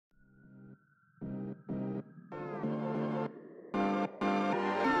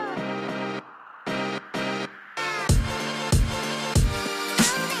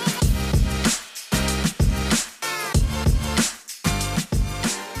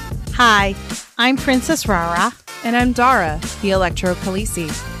Hi, I'm Princess Rara. And I'm Dara, the Electro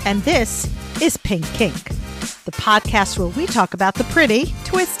Khaleesi. And this is Pink Kink, the podcast where we talk about the pretty,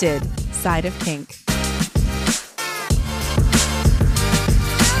 twisted side of kink.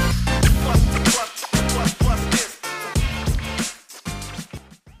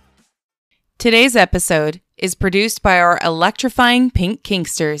 Today's episode is produced by our electrifying pink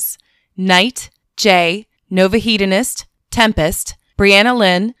kinksters, Knight, Jay, Nova Hedonist, Tempest, Brianna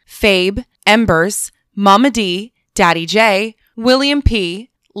Lynn, Fabe, Embers, Mama D, Daddy J, William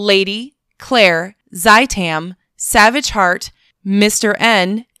P, Lady, Claire, Zytam, Savage Heart, Mr.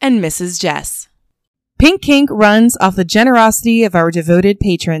 N, and Mrs. Jess. Pink Kink runs off the generosity of our devoted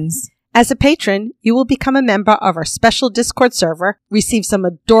patrons. As a patron, you will become a member of our special Discord server, receive some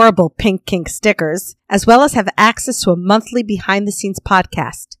adorable Pink Kink stickers, as well as have access to a monthly behind-the-scenes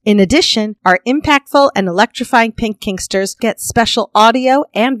podcast. In addition, our impactful and electrifying Pink Kinksters get special audio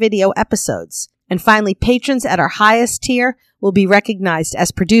and video episodes. And finally, patrons at our highest tier will be recognized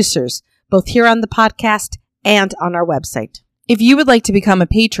as producers, both here on the podcast and on our website. If you would like to become a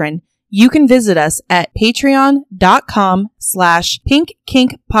patron, you can visit us at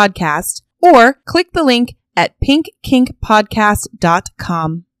patreon.com/pinkkinkpodcast or click the link at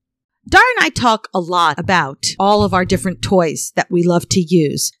pinkkinkpodcast.com. Dara and I talk a lot about all of our different toys that we love to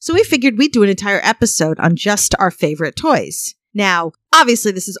use. So we figured we'd do an entire episode on just our favorite toys. Now,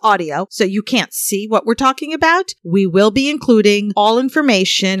 obviously this is audio, so you can't see what we're talking about. We will be including all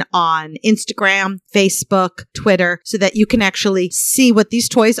information on Instagram, Facebook, Twitter, so that you can actually see what these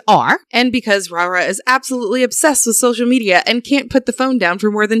toys are. And because Rara is absolutely obsessed with social media and can't put the phone down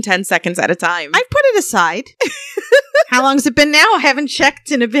for more than 10 seconds at a time. I put it aside. How long has it been now? I haven't checked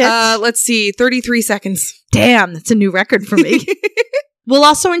in a bit. Let's see, 33 seconds. Damn, that's a new record for me. We'll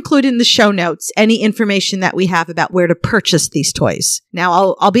also include in the show notes any information that we have about where to purchase these toys.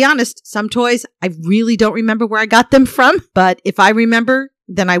 Now, I'll be honest, some toys, I really don't remember where I got them from, but if I remember,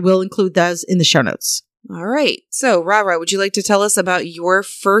 then I will include those in the show notes. All right. So, Rara, would you like to tell us about your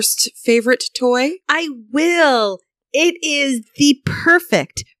first favorite toy? I will. It is the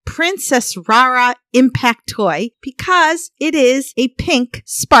perfect Princess Rara impact toy because it is a pink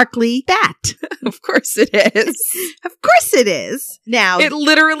sparkly bat. Of course it is. Of course it is. Now, it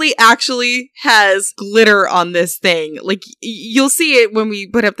literally actually has glitter on this thing. Like, you'll see it when we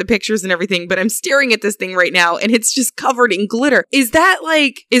put up the pictures and everything, but I'm staring at this thing right now and it's just covered in glitter. Is it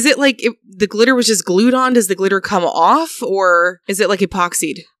like the glitter was just glued on? Does the glitter come off, or is it like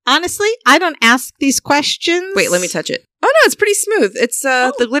epoxied? Honestly, I don't ask these questions. Wait, let me touch it. Oh, no, it's pretty smooth. It's,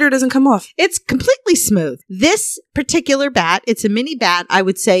 the glitter doesn't come off. It's completely smooth. This particular bat, it's a mini bat. I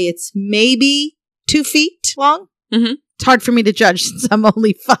would say it's maybe 2 feet long. Mm-hmm. It's hard for me to judge since I'm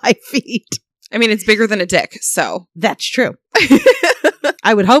only 5 feet. I mean, it's bigger than a dick, so. That's true.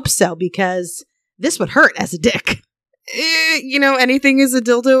 I would hope so, because this would hurt as a dick. Anything is a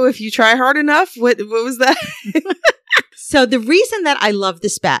dildo if you try hard enough. What was that? So the reason that I love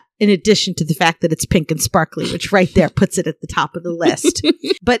this bat, in addition to the fact that it's pink and sparkly, which right there puts it at the top of the list,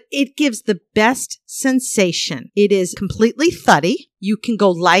 but it gives the best sensation. It is completely thuddy. You can go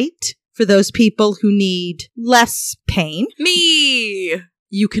light for those people who need less pain. Me!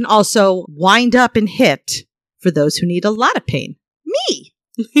 You can also wind up and hit for those who need a lot of pain. Me!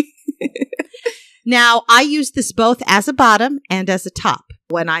 Now, I use this both as a bottom and as a top.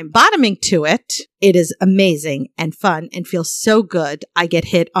 When I'm bottoming to it, it is amazing and fun and feels so good. I get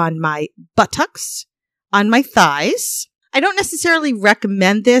hit on my buttocks, on my thighs. I don't necessarily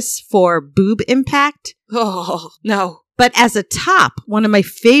recommend this for boob impact. Oh, no. But as a top, one of my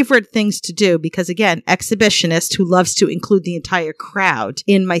favorite things to do, because again, exhibitionist who loves to include the entire crowd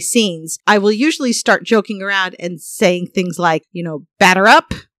in my scenes, I will usually start joking around and saying things like, batter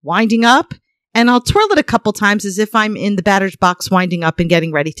up, winding up. And I'll twirl it a couple times as if I'm in the batter's box winding up and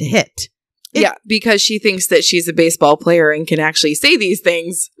getting ready to hit. Yeah, because she thinks that she's a baseball player and can actually say these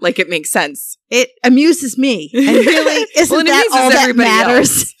things like it makes sense. It amuses me. And really, isn't that all that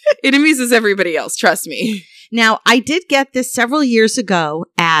matters? It amuses everybody else, trust me. Now, I did get this several years ago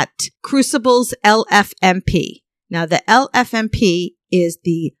at Crucible's LFMP. Now, the LFMP is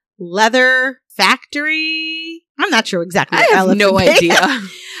the Leather Factory. I'm not sure exactly what I have no idea.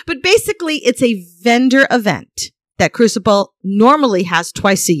 But basically, it's a vendor event that Crucible normally has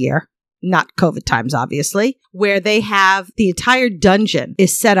twice a year, not COVID times, obviously, where they have the entire dungeon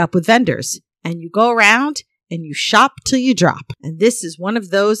is set up with vendors. And you go around and you shop till you drop. And this is one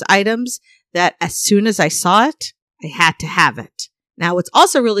of those items that as soon as I saw it, I had to have it. Now, what's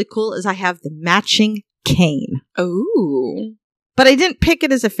also really cool is I have the matching cane. Oh. But I didn't pick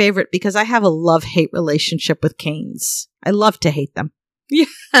it as a favorite because I have a love-hate relationship with canes. I love to hate them. Yeah.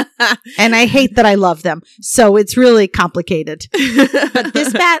 And I hate that I love them. So it's really complicated. But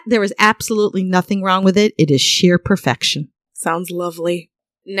this bat, there is absolutely nothing wrong with it. It is sheer perfection. Sounds lovely.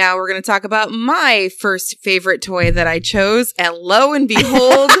 Now we're going to talk about my first favorite toy that I chose. And lo and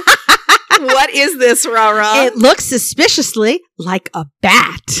behold, what is this, Rara? It looks suspiciously like a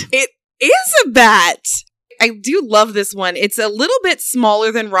bat. It is a bat. I do love this one. It's a little bit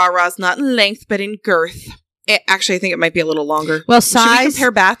smaller than Rara's, not in length, but in girth. Actually, I think it might be a little longer. Well, Should we size,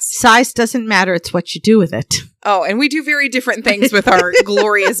 compare bats? size doesn't matter. It's what you do with it. Oh, and we do very different things with our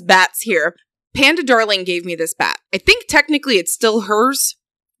glorious bats here. Panda Darling gave me this bat. I think technically it's still hers,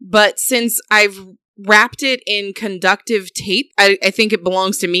 but since I've wrapped it in conductive tape, I think it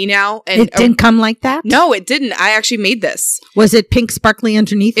belongs to me now. And It didn't come like that? No, it didn't. I actually made this. Was it pink sparkly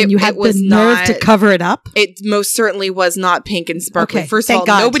underneath and you had the nerve to cover it up? It most certainly was not pink and sparkly. Okay, First of all,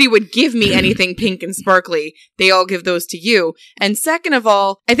 nobody would give me anything pink and sparkly. They all give those to you. And second of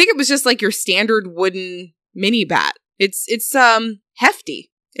all, I think it was just like your standard wooden mini bat. It's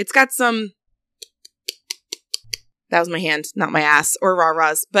hefty. It's got some... That was my hand, not my ass or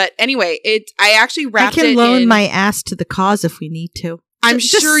rah-rahs. But anyway, I actually wrapped it in... I can loan my ass to the cause if we need to. I'm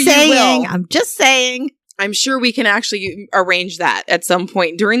sure you will. I'm just saying. I'm sure we can actually arrange that at some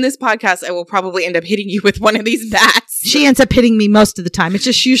point. During this podcast, I will probably end up hitting you with one of these bats. She ends up hitting me most of the time. It's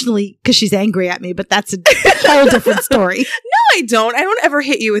just usually because she's angry at me, but that's a whole different story. No, I don't. I don't ever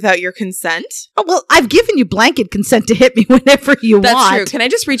hit you without your consent. Oh, well, I've given you blanket consent to hit me whenever you want. That's true. Can I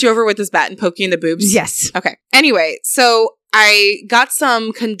just reach over with this bat and poke you in the boobs? Yes. Okay. Anyway, so I got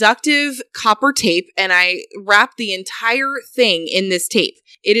some conductive copper tape and I wrapped the entire thing in this tape.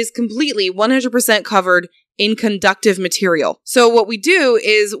 It is completely 100% covered in conductive material. So what we do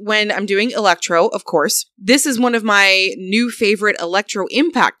is when I'm doing electro, of course, this is one of my new favorite electro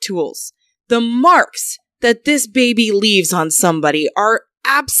impact tools. The marks that this baby leaves on somebody are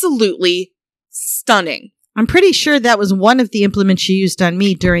absolutely stunning. I'm pretty sure that was one of the implements you used on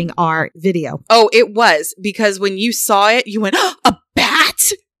me during our video. Oh, it was, because when you saw it, you went, oh, a bat?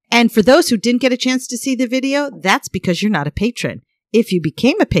 And for those who didn't get a chance to see the video, that's because you're not a patron. If you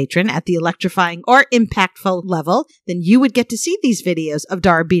became a patron at the electrifying or impactful level, then you would get to see these videos of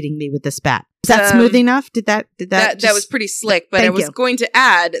Dara beating me with this bat. Was that smooth enough? Did that was pretty slick, but I was going to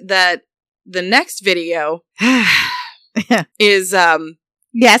add that the next video is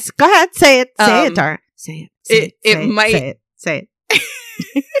yes, go ahead, say it. Say it, Dara. Say it. Say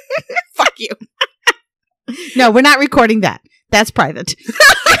it. Fuck you. No, we're not recording that. That's private.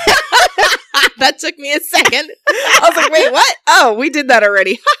 That took me a second. I was like, wait, what? Oh, we did that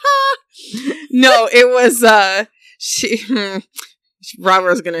already. No, it was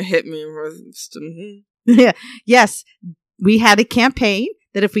Robert's gonna hit me with yeah. Yes. We had a campaign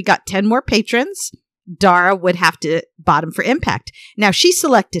that if we got 10 more patrons, Dara would have to bottom for impact. Now, she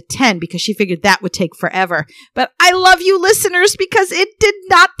selected 10 because she figured that would take forever. But I love you listeners because it did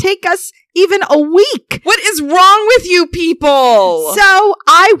not take us even a week. What is wrong with you people? So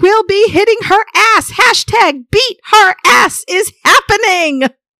I will be hitting her ass. Hashtag beat her ass is happening.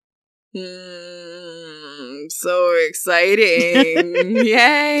 So exciting.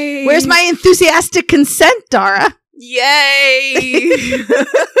 Yay. Where's my enthusiastic consent, Dara? Yay.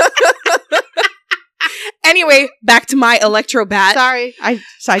 Anyway, back to my electro bat. Sorry, I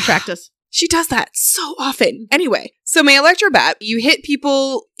sidetracked us. She does that so often. Anyway, so my electro bat, you hit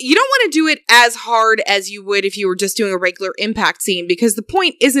people. You don't want to do it as hard as you would if you were just doing a regular impact scene because the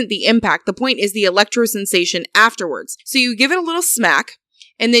point isn't the impact. The point is the electro sensation afterwards. So you give it a little smack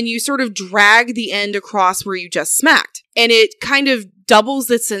and then you sort of drag the end across where you just smacked. And it kind of doubles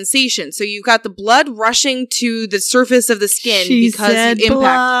the sensation. So you've got the blood rushing to the surface of the skin because you impact.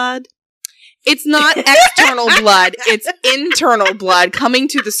 Blood. It's not external blood. It's internal blood coming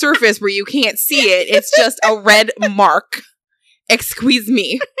to the surface where you can't see it. It's just a red mark. Excuse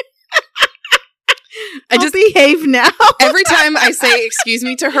me. I just behave now. Every time I say excuse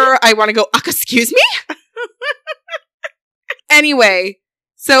me to her, I want to go, excuse me? Anyway,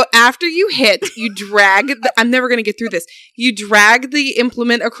 so after you hit, you drag, I'm never going to get through this. You drag the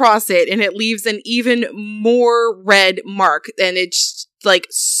implement across it and it leaves an even more red mark. And it's like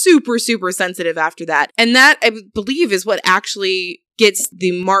super, super sensitive after that. And that, I believe, is what actually gets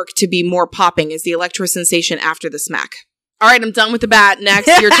the mark to be more popping is the electro sensation after the smack. All right, I'm done with the bat.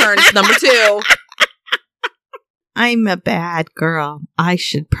 Next, your turn. Number 2. I'm a bad girl. I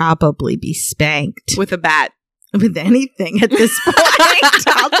should probably be spanked. With a bat. With anything at this point.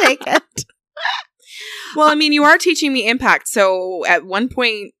 I'll take it. Well, I mean, you are teaching me impact. So at one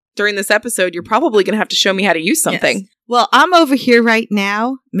point during this episode, you're probably going to have to show me how to use something. Yes. Well, I'm over here right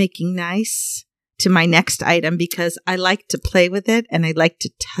now making nice to my next item because I like to play with it and I like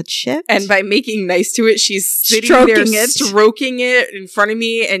to touch it. And by making nice to it, she's sitting stroking it in front of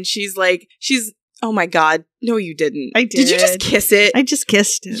me, and she's like, oh my God, no, you didn't. I did. Did you just kiss it? I just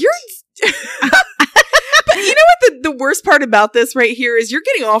kissed it. But you know what the worst part about this right here is you're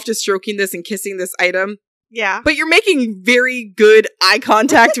getting off to stroking this and kissing this item. Yeah. But you're making very good eye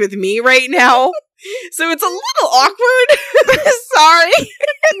contact with me right now. So it's a little awkward. Sorry.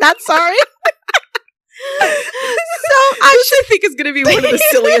 Not sorry. So I actually think it's going to be one of the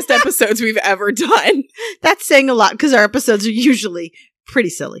silliest episodes we've ever done. That's saying a lot because our episodes are usually pretty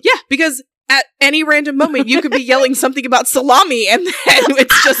silly. Yeah, because at any random moment you could be yelling something about salami and then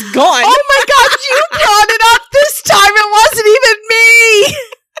it's just gone. Oh my God, you brought it up this time. It wasn't even me.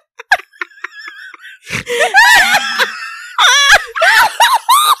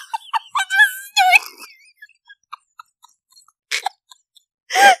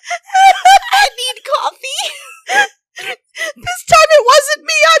 I need coffee. This time it wasn't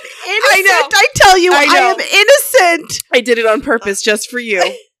me. I'm innocent. I tell you, I am innocent. I did it on purpose just for you.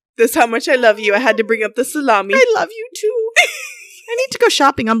 That's how much I love you. I had to bring up the salami. I love you too. I need to go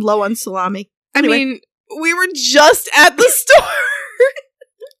shopping. I'm low on salami. Anyway. I mean, we were just at the store.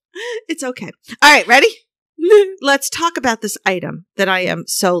 It's okay. All right, ready? Let's talk about this item that I am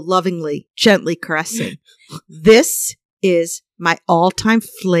so lovingly, gently caressing. This is my all-time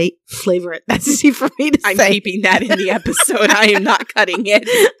favorite. That's easy for me to say. I'm keeping that in the episode. I am not cutting it.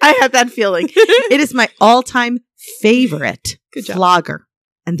 I have that feeling. It is my all-time favorite flogger.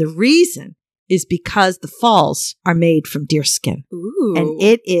 And the reason is because the falls are made from deer skin. Ooh. And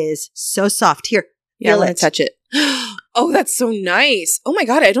it is so soft. Here. Yeah, let me touch it. Oh, that's so nice. Oh my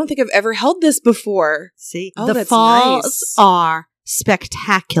God, I don't think I've ever held this before. See? Oh, the falls are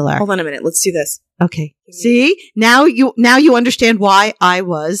spectacular. Hold on a minute. Let's do this. Okay. See? Now you understand why I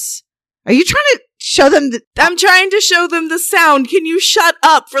was. Are you trying to show them I'm trying to show them the sound. Can you shut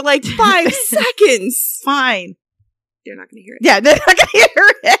up for like 5 seconds? Fine. They're not going to hear it. Yeah, they're not going to hear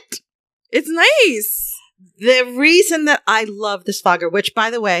it. It's nice. The reason that I love this flogger, which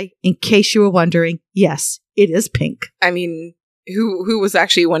by the way, in case you were wondering, yes, it is pink. I mean, who was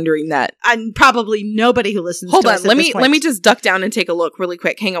actually wondering that? And probably nobody who listens Hold to on, us. let me just duck down and take a look really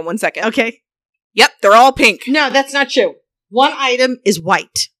quick. Hang on 1 second. Okay. Yep, they're all pink. No, that's not true. One item is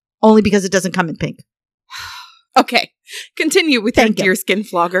white, only because it doesn't come in pink. Okay. Continue with your deerskin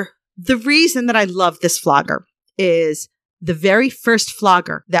flogger. The reason that I love this flogger is the very first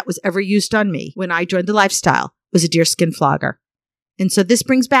flogger that was ever used on me when I joined the lifestyle was a deerskin flogger. And so this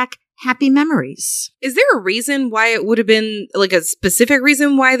brings back happy memories. Is there a reason why it would have been like a specific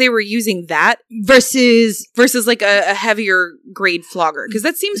reason why they were using that versus like a heavier grade flogger? Because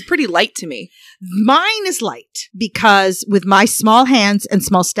that seems pretty light to me. Mine is light because with my small hands and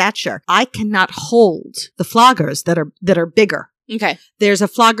small stature, I cannot hold the floggers that are bigger. Okay. There's a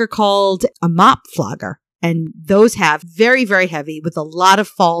flogger called a mop flogger. And those have very, very heavy with a lot of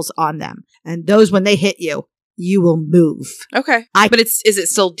falls on them. And those, when they hit you, you will move. Okay. But is it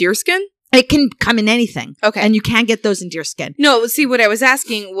still deerskin? It can come in anything. Okay. And you can get those in deerskin. No, see, what I was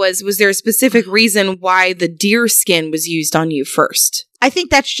asking was there a specific reason why the deerskin was used on you first? I think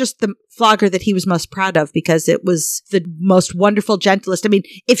that's just the flogger that he was most proud of because it was the most wonderful, gentlest. I mean,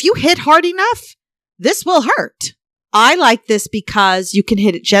 if you hit hard enough, this will hurt. I like this because you can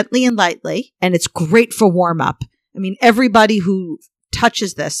hit it gently and lightly, and it's great for warm up. I mean, everybody who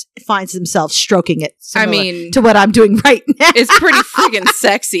touches this finds themselves stroking it to what I'm doing right now. It's pretty friggin'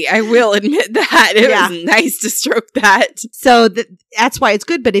 sexy. I will admit that. It was nice to stroke that. So that's why it's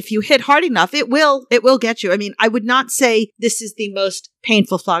good. But if you hit hard enough, it will get you. I mean, I would not say this is the most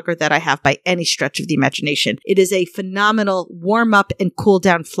painful flogger that I have by any stretch of the imagination. It is a phenomenal warm up and cool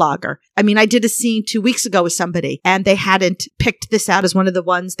down flogger. I mean, I did a scene 2 weeks ago with somebody and they hadn't picked this out as one of the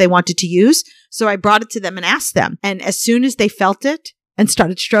ones they wanted to use. So I brought it to them and asked them. And as soon as they felt it and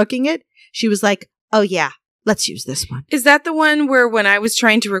started stroking it, she was like, oh yeah, let's use this one. Is that the one where when I was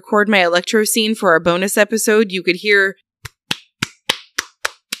trying to record my electro scene for our bonus episode, you could hear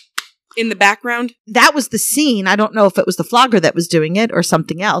in the background? That was the scene. I don't know if it was the flogger that was doing it or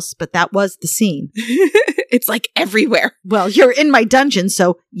something else, but that was the scene. It's like everywhere. Well, you're in my dungeon,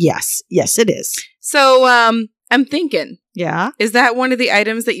 so yes, it is. So, I'm thinking. Yeah. Is that one of the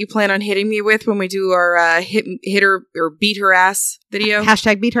items that you plan on hitting me with when we do our hit her or beat her ass video?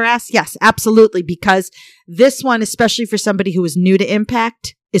 Hashtag beat her ass? Yes, absolutely. Because this one, especially for somebody who is new to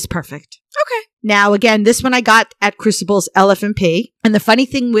Impact, is perfect. Okay. Now, again, this one I got at Crucible's LF&P. And the funny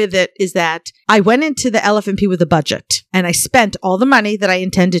thing with it is that I went into the LF&P with a budget and I spent all the money that I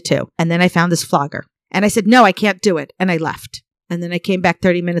intended to. And then I found this flogger and I said, no, I can't do it. And I left. And then I came back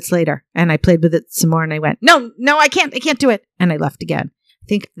 30 minutes later and I played with it some more and I went, no, I can't do it. And I left again. I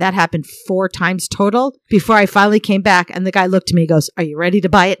think that happened 4 times total before I finally came back. And the guy looked at me and goes, are you ready to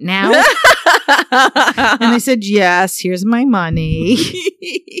buy it now? And I said, yes, here's my money.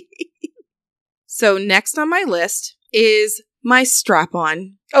 So next on my list is my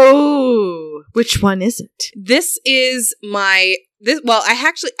strap-on. Oh, which one is it? This is I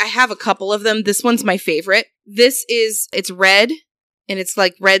have a couple of them. This one's my favorite. It's red and it's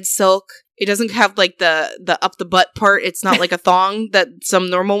like red silk. It doesn't have like the up the butt part. It's not like a thong that some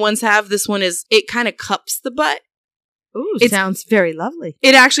normal ones have. This one it kind of cups the butt. Ooh, it sounds very lovely.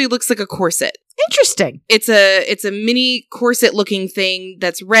 It actually looks like a corset. Interesting. It's a mini corset looking thing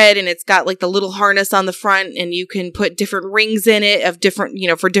that's red and it's got like the little harness on the front and you can put different rings in it of different,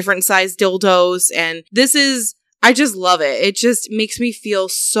 for different size dildos. And I just love it. It just makes me feel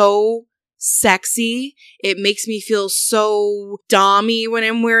so sexy. It makes me feel so dommy when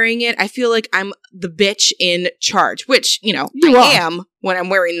I'm wearing it. I feel like I'm the bitch in charge, which, I am when I'm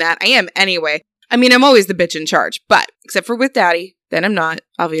wearing that. I am anyway. I mean, I'm always the bitch in charge, but except for with Daddy, then I'm not,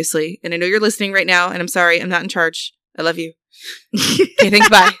 obviously. And I know you're listening right now, and I'm sorry, I'm not in charge. I love you. Okay, thanks,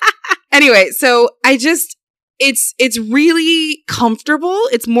 bye. Anyway, so it's really comfortable.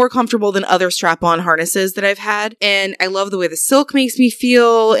 It's more comfortable than other strap-on harnesses that I've had. And I love the way the silk makes me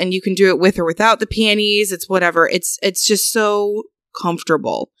feel, and you can do it with or without the panties. It's whatever. It's just so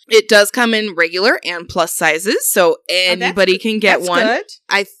comfortable. It does come in regular and plus sizes, so anybody can get one. Good.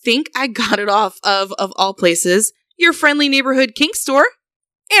 I think I got it off of all places, your friendly neighborhood kink store,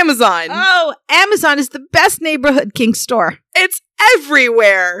 Amazon. Oh, Amazon is the best neighborhood kink store. It's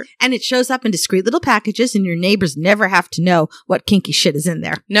everywhere. And it shows up in discreet little packages and your neighbors never have to know what kinky shit is in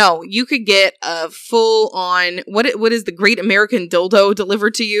there. No, you could get a full on, what is the Great American Dildo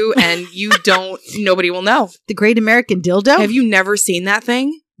delivered to you and nobody will know. The Great American Dildo? Have you never seen that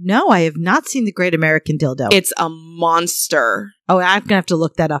thing? No, I have not seen the Great American Dildo. It's a monster. Oh, I'm going to have to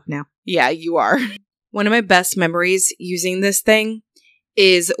look that up now. Yeah, you are. One of my best memories using this thing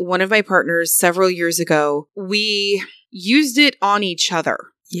is one of my partners several years ago. We used it on each other.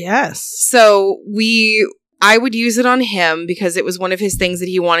 Yes. So I would use it on him because it was one of his things that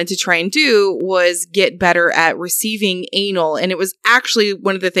he wanted to try and do was get better at receiving anal. And it was actually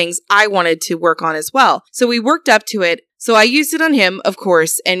one of the things I wanted to work on as well. So we worked up to it. So I used it on him, of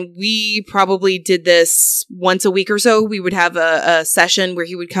course, and we probably did this once a week or so. We would have a session where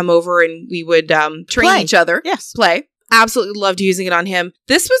he would come over and we would train each other. Yes. Play. Absolutely loved using it on him.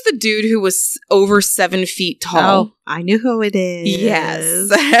 This was the dude who was over 7 feet tall. Oh, I knew who it is. Yes.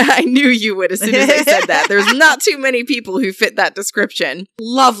 I knew you would as soon as I said that. There's not too many people who fit that description.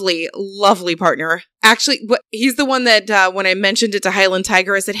 Lovely, lovely partner. Actually, he's the one that when I mentioned it to Highland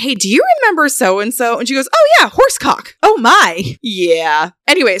Tiger, I said, hey, do you remember so-and-so? And she goes, oh yeah, horsecock. Oh my. Yeah.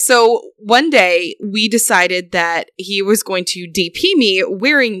 Anyway, so one day we decided that he was going to DP me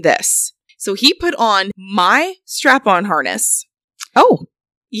wearing this. So he put on my strap-on harness. Oh.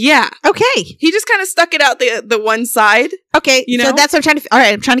 Yeah. Okay. He just kind of stuck it out the one side. Okay. So that's what I'm trying to... All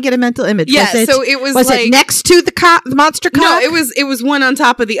right. I'm trying to get a mental image. Yeah. So it was like... it next to the monster cock? No, it was one on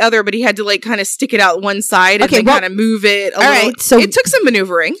top of the other, but he had to like kind of stick it out one side and then kind of move it a little. Right. So it took some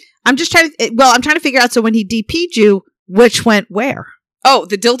maneuvering. I'm trying to figure out, so when he DP'd you, which went where? Oh,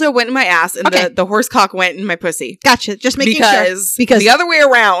 the dildo went in my ass and the horsecock went in my pussy. Gotcha. Just making sure. Because the other way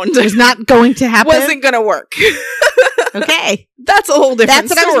around was not going to happen. Wasn't going to work. Okay. That's a whole different story.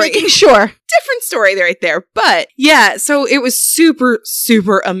 That's what I was making sure. Different story right there. But yeah, so it was super,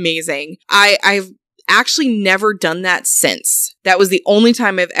 super amazing. I've actually never done that since. That was the only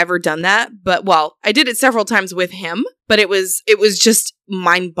time I've ever done that. But I did it several times with him, but it was just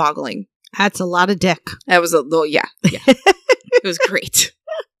mind-boggling. That's a lot of dick. That was yeah. It was great.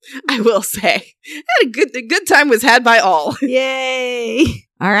 I will say. A good time was had by all. Yay.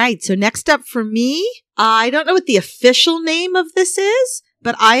 All right. So next up for me, I don't know what the official name of this is,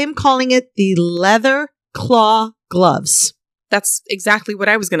 but I am calling it the leather claw gloves. That's exactly what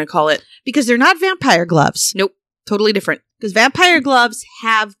I was going to call it. Because they're not vampire gloves. Nope. Totally different. Because vampire gloves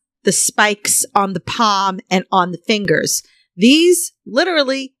have the spikes on the palm and on the fingers. These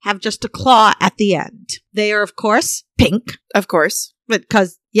literally have just a claw at the end. They are, of course, pink. Of course.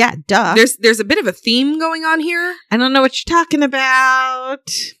 Because, yeah, duh. There's a bit of a theme going on here. I don't know what you're talking about.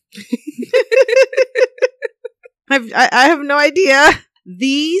 I have no idea.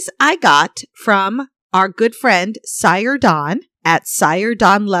 These I got from our good friend, Sire Don. at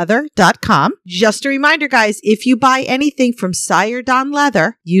siredonleather.com. Just a reminder, guys, if you buy anything from Sire Don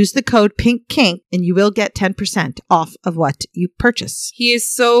Leather, use the code PINKKINK and you will get 10% off of what you purchase. He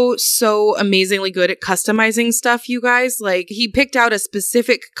is so amazingly good at customizing stuff, you guys. Like, he picked out a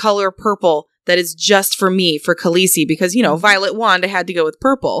specific color purple that is just for me, for Khaleesi, because, you know, Violet Wand, I had to go with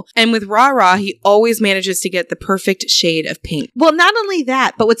purple. And with Rara, he always manages to get the perfect shade of pink. Well, not only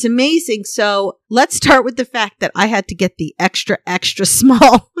that, but what's amazing, so let's start with the fact that I had to get the extra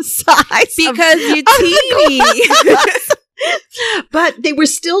small size. Because you're teeny. But they were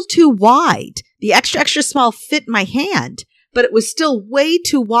still too wide. The extra small fit my hand, but it was still way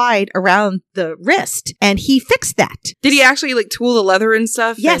too wide around the wrist. And he fixed that. Did he actually like tool the leather and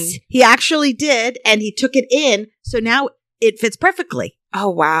stuff? Yes, he actually did. And he took it in. So now it fits perfectly. Oh,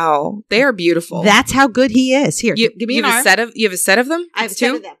 wow. They are beautiful. That's how good he is. Here, give me an arm. You have a set of them? I have a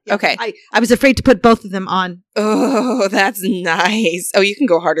set of them. Yeah. Okay. I was afraid to put both of them on. Oh, that's nice. Oh, you can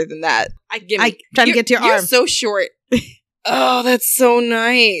go harder than that. I'm trying to get to your arm. You're so short. Oh, that's so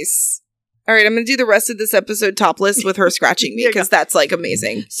nice. All right, I'm going to do the rest of this episode topless with her scratching me because that's like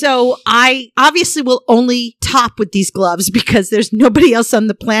amazing. So I obviously will only top with these gloves because there's nobody else on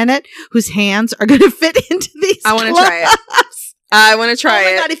the planet whose hands are going to fit into these I want to try it. I want to try it.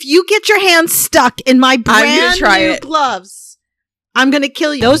 Oh my God, if you get your hands stuck in my brand new gloves, I'm going to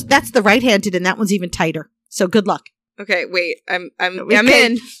kill you. That's the right-handed and that one's even tighter. So good luck. Okay, wait. I'm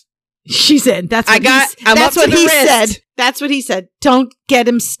in. She's in. That's what he said. That's what he said. Don't get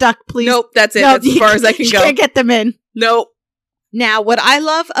him stuck, please. Nope, that's it. That's as far as I can go. Can't get them in. Nope. Now, what I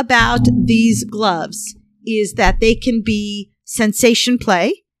love about these gloves is that they can be sensation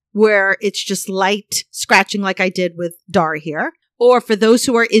play, where it's just light scratching like I did with Dara here. Or for those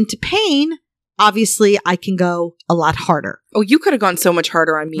who are into pain, obviously I can go a lot harder. Oh, you could have gone so much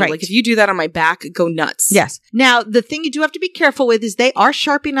harder on me. Right. Like if you do that on my back, go nuts. Yes. Now, the thing you do have to be careful with is they are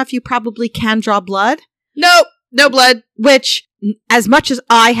sharp enough you probably can draw blood. Nope. No blood. Which, as much as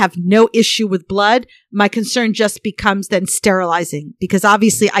I have no issue with blood, my concern just becomes then sterilizing. Because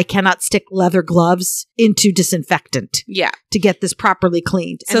obviously I cannot stick leather gloves into disinfectant. Yeah. To get this properly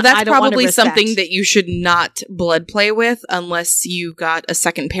cleaned. So that's probably something that you should not blood play with unless you got a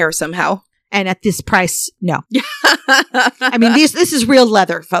second pair somehow. And at this price, no. I mean, this is real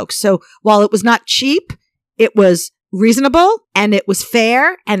leather, folks. So while it was not cheap, it was reasonable and it was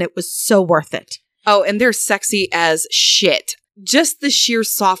fair and it was so worth it. Oh, and they're sexy as shit. Just the sheer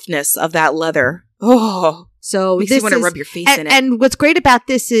softness of that leather. Oh, so makes you want to rub your face in it. And what's great about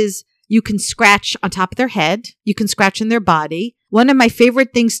this is you can scratch on top of their head. You can scratch in their body. One of my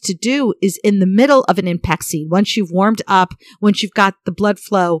favorite things to do is in the middle of an impact scene. Once you've warmed up, once you've got the blood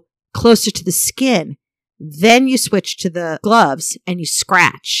flow closer to the skin, then you switch to the gloves and you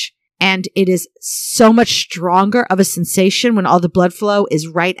scratch. And it is so much stronger of a sensation when all the blood flow is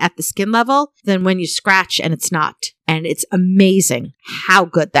right at the skin level than when you scratch and it's not. And it's amazing how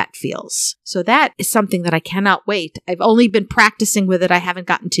good that feels. So that is something that I cannot wait. I've only been practicing with it. I haven't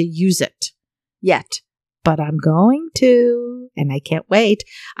gotten to use it yet, but I'm going to, and I can't wait.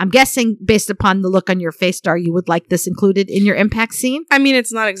 I'm guessing based upon the look on your face, Dar, you would like this included in your impact scene? I mean,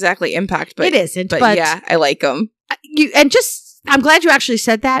 it's not exactly impact, but it isn't. But yeah, I like them. I'm glad you actually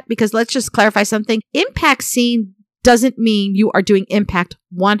said that because let's just clarify something. Impact scene doesn't mean you are doing impact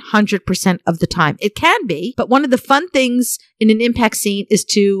 100% of the time. It can be, but one of the fun things in an impact scene is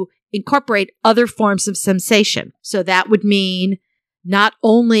to incorporate other forms of sensation. So that would mean not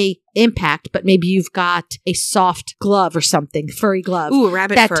only impact, but maybe you've got a soft glove or something, furry glove. Ooh,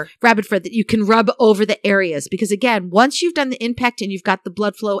 rabbit fur that you can rub over the areas. Because again, once you've done the impact and you've got the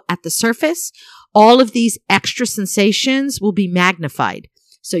blood flow at the surface, all of these extra sensations will be magnified.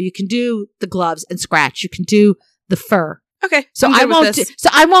 So you can do the gloves and scratch. You can do the fur. Okay. So I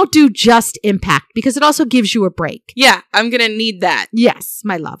won't do just impact because it also gives you a break. Yeah, I'm going to need that. Yes,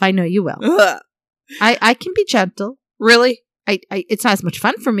 my love. I know you will. I can be gentle. Really? It's not as much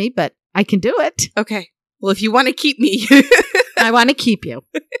fun for me, but I can do it. Okay. Well, if you want to keep me. I want to keep you.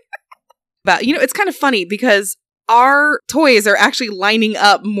 But, it's kind of funny because our toys are actually lining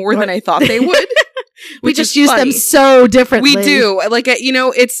up more than I thought they would. We just use them so differently. We do. Like,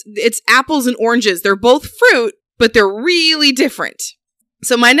 it's apples and oranges. They're both fruit, but they're really different.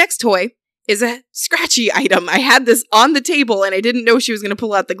 So my next toy is a scratchy item. I had this on the table and I didn't know she was going to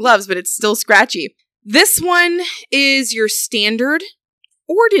pull out the gloves, but it's still scratchy. This one is your standard,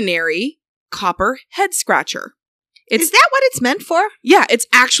 ordinary copper head scratcher. Is that what it's meant for? Yeah, it's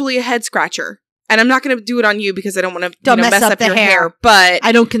actually a head scratcher. And I'm not going to do it on you because I don't want to mess up your the hair. But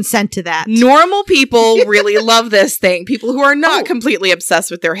I don't consent to that. Normal people really love this thing. People who are not completely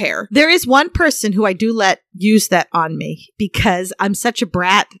obsessed with their hair. There is one person who I do let use that on me because I'm such a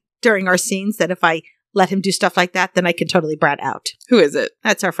brat during our scenes that if I let him do stuff like that, then I can totally brat out. Who is it?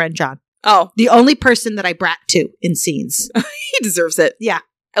 That's our friend John. Oh. The only person that I brat to in scenes. He deserves it. Yeah.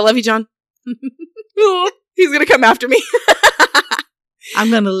 I love you, John. He's going to come after me. I'm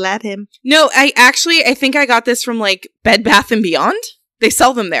going to let him. No, I think I got this from like Bed Bath & Beyond. They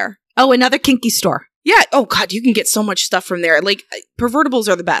sell them there. Oh, another kinky store. Yeah. Oh, God, you can get so much stuff from there. Like, pervertibles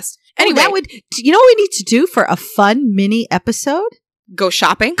are the best. Anyway. You know what we need to do for a fun mini episode? Go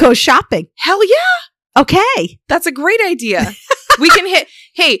shopping? Go shopping. Hell yeah. Okay. That's a great idea. We can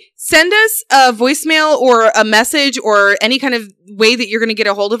send us a voicemail or a message or any kind of way that you're going to get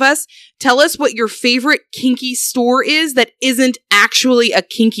a hold of us. Tell us what your favorite kinky store is that isn't actually a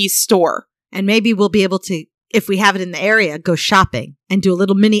kinky store. And maybe we'll be able to, if we have it in the area, go shopping and do a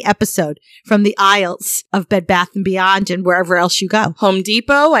little mini episode from the aisles of Bed Bath & Beyond and wherever else you go. Home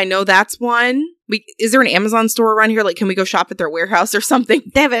Depot, I know that's one. Is there an Amazon store around here? Like, can we go shop at their warehouse or something?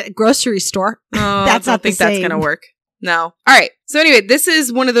 They have a grocery store. Oh, I don't think that's going to work. No. All right. So anyway, this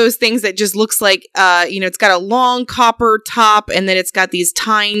is one of those things that just looks like, it's got a long copper top and then it's got these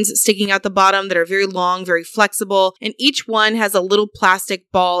tines sticking out the bottom that are very long, very flexible. And each one has a little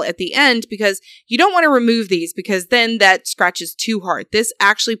plastic ball at the end because you don't want to remove these because then that scratches too hard. This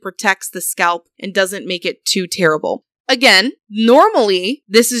actually protects the scalp and doesn't make it too terrible. Again, normally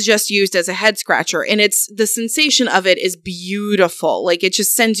this is just used as a head scratcher and the sensation of it is beautiful. Like it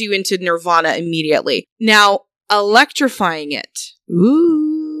just sends you into nirvana immediately. Now, electrifying it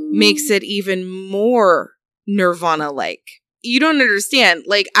makes it even more Nirvana-like. You don't understand.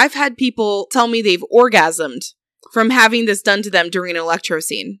 Like, I've had people tell me they've orgasmed from having this done to them during an electro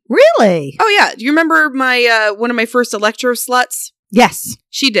scene. Really? Oh, yeah. Do you remember my one of my first electro sluts? Yes.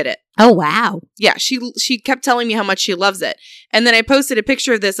 She did it. Oh, wow. Yeah, she kept telling me how much she loves it. And then I posted a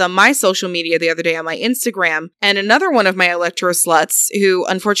picture of this on my social media the other day on my Instagram. And another one of my electro sluts, who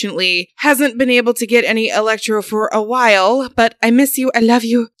unfortunately hasn't been able to get any electro for a while, but I miss you, I love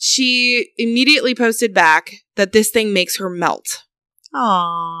you. She immediately posted back that this thing makes her melt.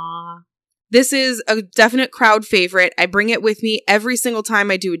 Aww. This is a definite crowd favorite. I bring it with me every single time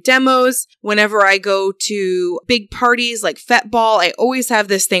I do demos. Whenever I go to big parties like Fet Ball, I always have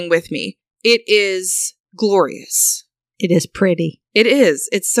this thing with me. It is glorious. It is pretty. It is.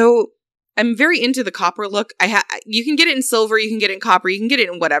 It's so... I'm very into the copper look. You can get it in silver, you can get it in copper, you can get it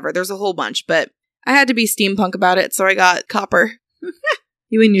in whatever. There's a whole bunch, but I had to be steampunk about it, so I got copper.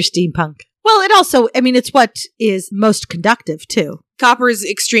 You and your steampunk. Well, it also, it's what is most conductive, too. Copper is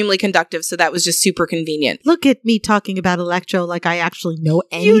extremely conductive, so that was just super convenient. Look at me talking about electro like I actually know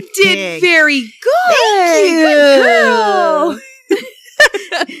anything. You did very good. Thank you. Good girl.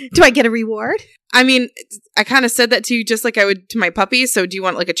 Do I get a reward? I kind of said that to you just like I would to my puppy, so do you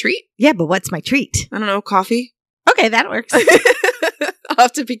want like a treat? Yeah, but what's my treat? I don't know, coffee? Okay, that works. I'll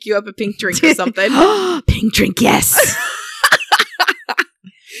have to pick you up a pink drink or something. Pink drink, yes.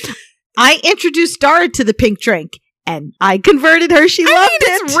 I introduced Dara to the pink drink, and I converted her. She loved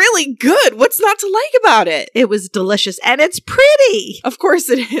it. It's really good. What's not to like about it? It was delicious, and it's pretty. Of course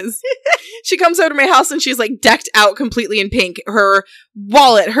it is. She comes over to my house, and she's like decked out completely in pink. Her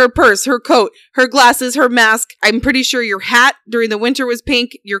wallet, her purse, her coat, her glasses, her mask. I'm pretty sure your hat during the winter was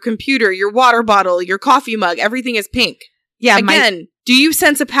pink. Your computer, your water bottle, your coffee mug, everything is pink. Yeah. Again, do you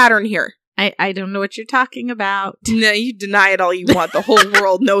sense a pattern here? I don't know what you're talking about. No, you deny it all you want. The whole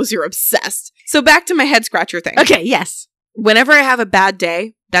world knows you're obsessed. So back to my head scratcher thing. Okay, yes. Whenever I have a bad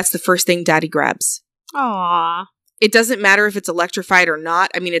day, that's the first thing Daddy grabs. Aww. It doesn't matter if it's electrified or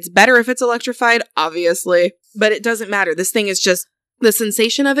not. It's better if it's electrified, obviously, but it doesn't matter. This thing is just, the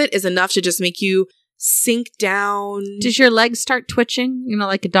sensation of it is enough to just make you sink down. Does your legs start twitching?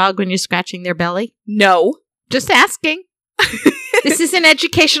 Like a dog when you're scratching their belly? No. Just asking. This is an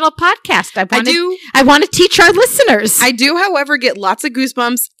educational podcast. I want to teach our listeners. I do, however, get lots of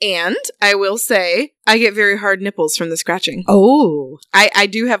goosebumps, and I will say I get very hard nipples from the scratching. Oh. I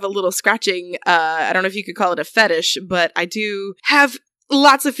do have a little scratching. I don't know if you could call it a fetish, but I do have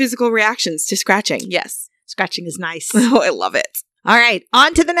lots of physical reactions to scratching. Yes. Scratching is nice. Oh, I love it. All right.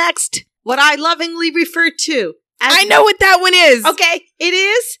 On to the next. What I lovingly refer to. I know what that one is. Okay. It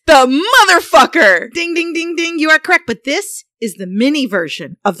is the motherfucker. Ding, ding, ding, ding. You are correct. But this is the mini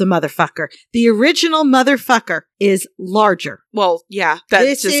version of the motherfucker. The original motherfucker is larger. Well, yeah,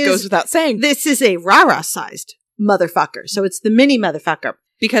 that goes without saying. This is a rah-rah sized motherfucker. So it's the mini motherfucker.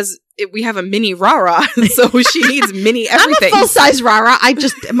 because we have a mini Rara, so she needs mini everything. I'm a full-size Rara. I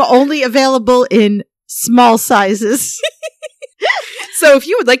just am only available in small sizes. So if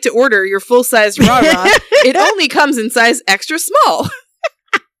you would like to order your full-size Rara, it only comes in size extra small.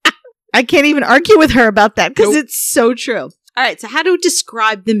 I can't even argue with her about that because it's so true. All right, so how do we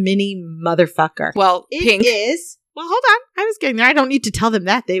describe the mini motherfucker? Well, it pink. is... Well, hold on. I was getting there. I don't need to tell them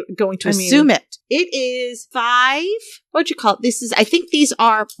that. They're going to assume it. It is 5... What'd you call it? This is... I think these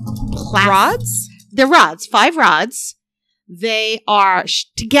are... rods? They're rods. 5 rods. They are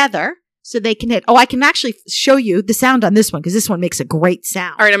together, so they can hit... Oh, I can actually show you the sound on this one, because this one makes a great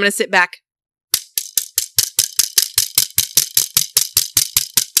sound. All right, I'm going to sit back.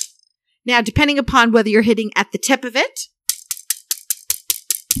 Now, depending upon whether you're hitting at the tip of it,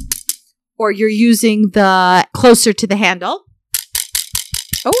 or you're using the closer to the handle.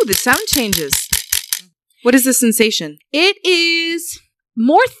 Oh, the sound changes. What is the sensation? It is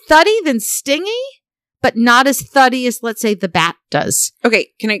more thuddy than stingy, but not as thuddy as, let's say, the bat does. Okay,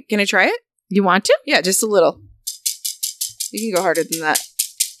 can I try it? You want to? Yeah, just a little. You can go harder than that.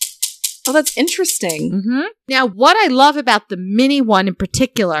 Oh, that's interesting. Mm-hmm. Now, what I love about the mini one in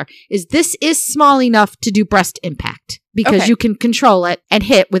particular is this is small enough to do breast impact because you can control it and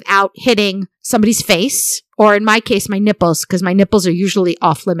hit without hitting somebody's face, or in my case, my nipples, because my nipples are usually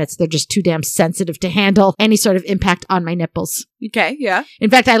off limits. They're just too damn sensitive to handle any sort of impact on my nipples. Okay, yeah. In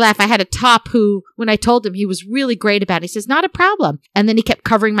fact, I laugh. I had a top who, when I told him, he was really great about it. He says, not a problem. And then he kept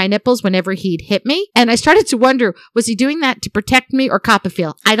covering my nipples whenever he'd hit me. And I started to wonder, was he doing that to protect me or cop a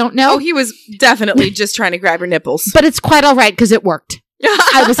feel? I don't know. Oh, he was definitely just trying to grab your nipples. But it's quite all right because it worked.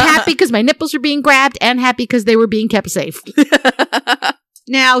 I was happy because my nipples were being grabbed and happy because they were being kept safe.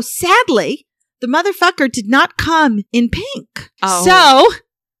 Now, sadly, the motherfucker did not come in pink. Oh. So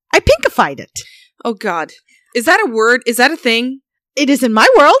I pinkified it. Oh, God. Is that a word? Is that a thing? It is in my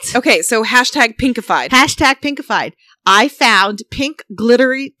world. Okay, so hashtag pinkified. Hashtag pinkified. I found pink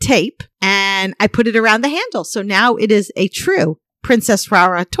glittery tape and I put it around the handle. So now it is a true Princess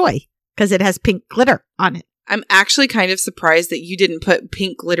Rara toy because it has pink glitter on it. I'm actually kind of surprised that you didn't put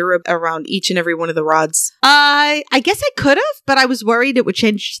pink glitter around each and every one of the rods. I guess I could have, but I was worried it would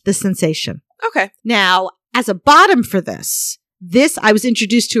change the sensation. Okay. Now, as a bottom for this I was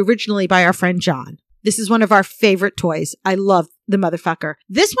introduced to originally by our friend John. This is one of our favorite toys. I love the motherfucker.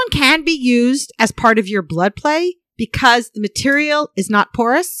 This one can be used as part of your blood play because the material is not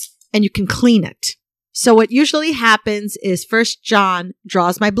porous and you can clean it. So what usually happens is first John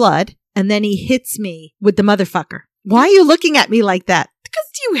draws my blood and then he hits me with the motherfucker. Why are you looking at me like that? Because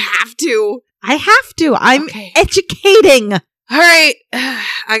you have to. I have to. I'm okay. Educating. All right.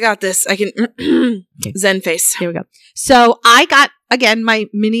 I got this. I can Zen face. Here we go. So I got, again, my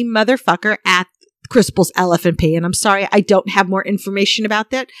mini motherfucker at Crispel's LF&P. And I'm sorry, I don't have more information about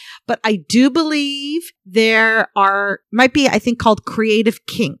that. But I do believe there might be, I think, called Creative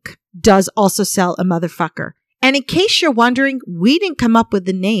Kink does also sell a motherfucker. And in case you're wondering, we didn't come up with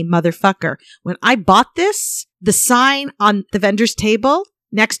the name motherfucker. When I bought this, the sign on the vendor's table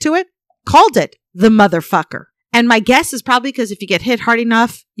next to it called it the motherfucker. And my guess is probably because if you get hit hard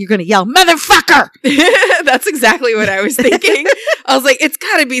enough, you're going to yell, motherfucker! That's exactly what I was thinking. I was like, it's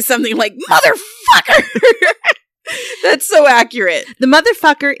got to be something like, motherfucker! That's so accurate. The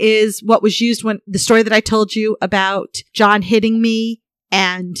motherfucker is what was used when the story that I told you about John hitting me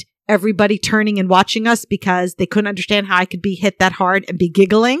and everybody turning and watching us because they couldn't understand how I could be hit that hard and be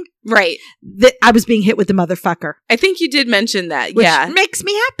giggling. Right. I was being hit with the motherfucker. I think you did mention that. Which yeah. makes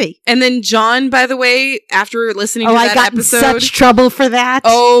me happy. And then John, by the way, after listening to that I got episode. in such trouble for that.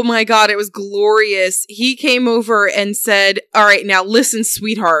 Oh my God, it was glorious. He came over and said, all right, now listen,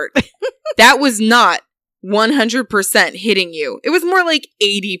 sweetheart. That was not 100% hitting you. It was more like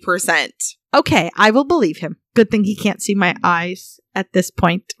 80%. Okay, I will believe him. Good thing he can't see my eyes at this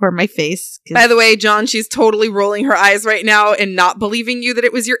point or my face. By the way, John, she's totally rolling her eyes right now and not believing you that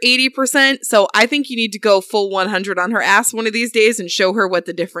it was your 80%. So I think you need to go full 100 on her ass one of these days and show her what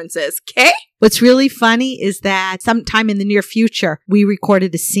the difference is. Okay? What's really funny is that sometime in the near future, we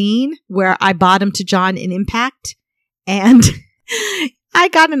recorded a scene where I bottomed to John in Impact and I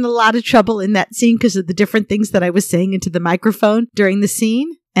got in a lot of trouble in that scene because of the different things that I was saying into the microphone during the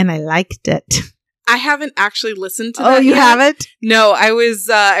scene. And I liked it. I haven't actually listened to that. Oh, you haven't? No, I was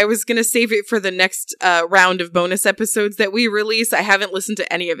going to save it for the next round of bonus episodes that we release. I haven't listened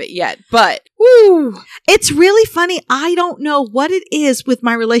to any of it yet, but woo. It's really funny. I don't know what it is with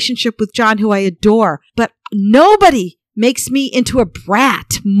my relationship with John, who I adore, but nobody makes me into a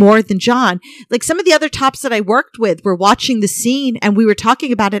brat more than John. Like some of the other tops that I worked with were watching the scene and we were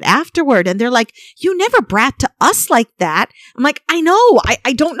talking about it afterward. And they're like, you never brat to us like that. I'm like, I know.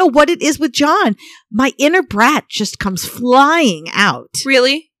 I don't know what it is with John. My inner brat just comes flying out.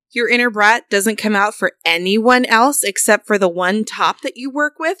 Really? Your inner brat doesn't come out for anyone else except for the one top that you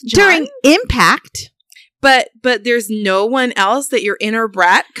work with, John? During Impact. But there's no one else that your inner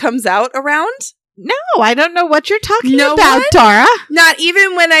brat comes out around? No, I don't know what you're talking No about, one? Tara. Not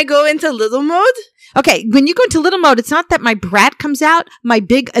even when I go into little mode? Okay, when you go into little mode, it's not that my brat comes out, my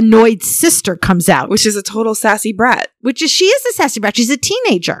big annoyed sister comes out. Which is a total sassy brat. She is a sassy brat. She's a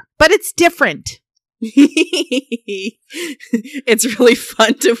teenager, but it's different. It's really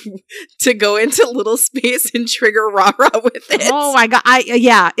fun to go into little space and trigger rah-rah with it. Oh my God.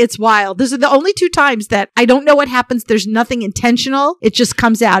 Yeah, it's wild. Those are the only 2 times that I don't know what happens. There's nothing intentional. It just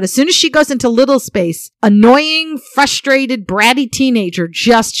comes out. As soon as she goes into little space, annoying, frustrated, bratty teenager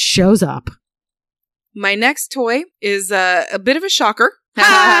just shows up. My next toy is a bit of a shocker.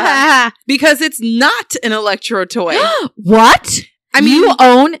 Because it's not an Electro toy. What? I mean, you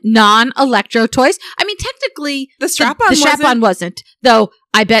own non-Electro toys? I mean, technically, the strap-on the strap-on wasn't. Though,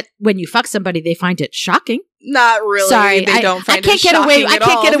 I bet when you fuck somebody, they find it shocking. Not really. Sorry, they don't find I can't it get away. shocking I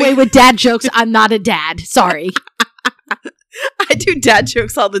can't get away with dad jokes. I'm not a dad. Sorry. I do dad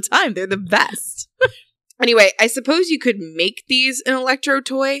jokes all the time. They're the best. Anyway, I suppose you could make these an Electro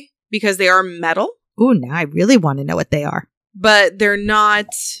toy because they are metal. Ooh, now I really want to know what they are. But they're not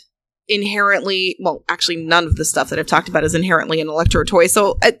inherently, well, actually none of the stuff that I've talked about is inherently an Electro toy,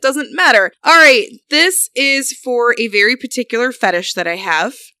 so it doesn't matter. All right, this is for a very particular fetish that I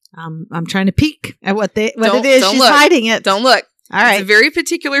have. I'm trying to peek at what it is. Don't She's look. hiding it. Don't look. All right. It's a very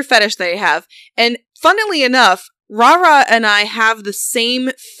particular fetish that I have. And funnily enough, Rara and I have the same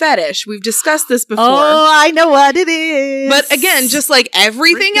fetish. We've discussed this before. Oh, I know what it is. But again, just like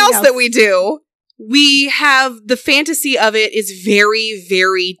everything else that we do, we have the fantasy of it is very,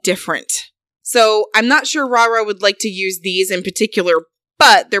 very different. So I'm not sure Rara would like to use these in particular,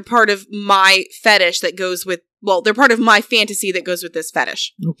 but they're part of my fetish that goes with, well, they're part of my fantasy that goes with this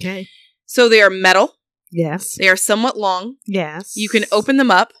fetish. Okay. So they are metal. Yes. They are somewhat long. Yes. You can open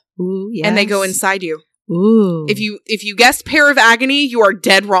them up. Ooh, yes. And they go inside you. Ooh. If you guessed Pair of Agony, you are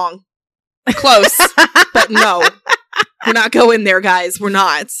dead wrong. Close, but no. We're not going there, guys. We're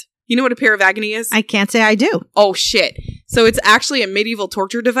not. You know what a Pair of Agony is? I can't say I do. Oh, shit. So it's actually a medieval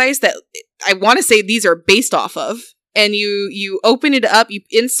torture device that I want to say these are based off of. And you open it up, you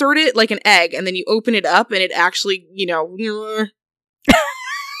insert it like an egg, and then you open it up, and it actually,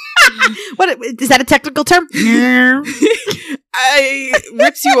 What is that a technical term?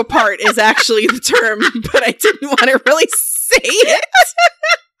 Rips you apart is actually the term, but I didn't want to really say it.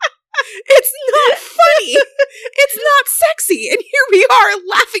 It's not funny. It's not sexy. And here we are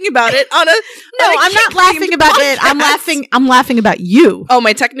laughing about it on a No, I'm not laughing about it. I'm laughing about you. Oh,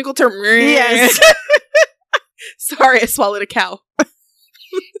 my technical term. Yes. Sorry, I swallowed a cow.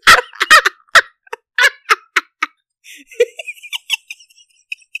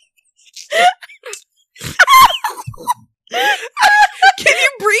 Can you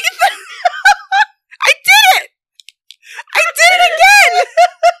breathe? I did it! I did it again!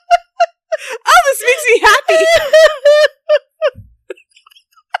 Oh, this makes me happy.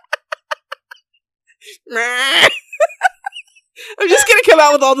 I'm just gonna come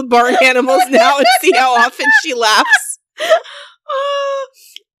out with all the barn animals now and see how often she laughs. Oh,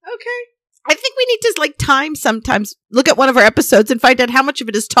 okay. I think we need to time sometimes. Look at one of our episodes and find out how much of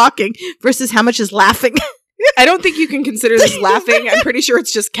it is talking versus how much is laughing. I don't think you can consider this laughing. I'm pretty sure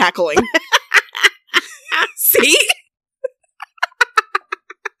it's just cackling. See?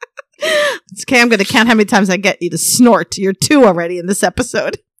 It's okay, I'm going to count how many times I get you to snort. You're 2 already in this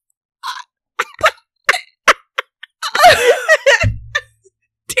episode.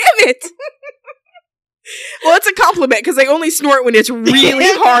 Damn it! Well, it's a compliment because I only snort when it's really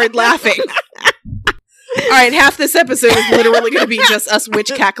hard laughing. All right, half this episode is literally going to be just us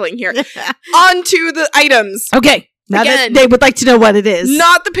witch cackling here. On to the items. Okay. Now Again, that they would like to know what it is.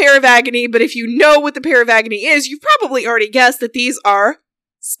 Not the Pair of Agony, but if you know what the Pair of Agony is, you've probably already guessed that these are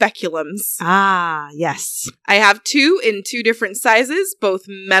speculums. Ah, yes. I have 2 in 2 different sizes, both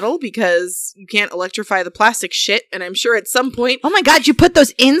metal because you can't electrify the plastic shit, and I'm sure at some point... Oh my God, you put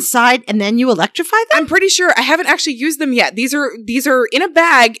those inside and then you electrify them? I'm pretty sure I haven't actually used them yet. These are in a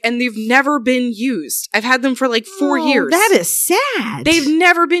bag and they've never been used. I've had them for like 4 years. That is sad. They've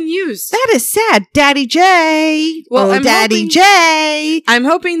never been used. That is sad. Daddy J. Well, Daddy J. I'm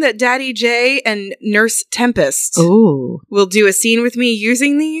hoping that Daddy J and Nurse Tempest will do a scene with me using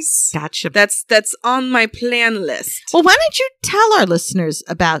using these. Gotcha. That's on my plan list. Well, why don't you tell our listeners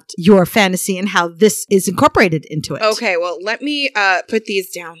about your fantasy and how this is incorporated into it? Okay, well, let me put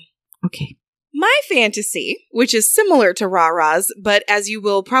these down. Okay. My fantasy, which is similar to Ra-Ra's, but as you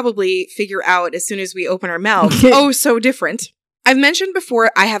will probably figure out as soon as we open our mouths, oh, so different. I've mentioned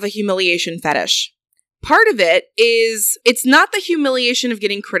before, I have a humiliation fetish. Part of it is, it's not the humiliation of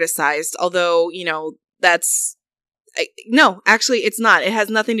getting criticized, although, you know, that's... no, actually, it's not. It has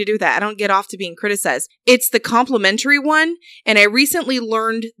nothing to do with that. I don't get off to being criticized. It's the complimentary one. And I recently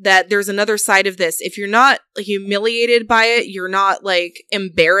learned that there's another side of this. If you're not humiliated by it, you're not like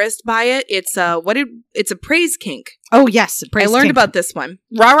embarrassed by it. It's a praise kink. Oh, yes. I learned about this one.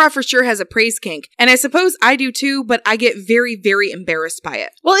 Ra-Ra for sure has a praise kink. And I suppose I do too, but I get very, very embarrassed by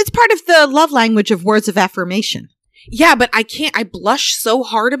it. Well, it's part of the love language of words of affirmation. Yeah, but I can't. I blush so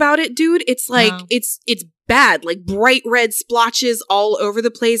hard about it, dude. It's like, it's bad. Like bright red splotches all over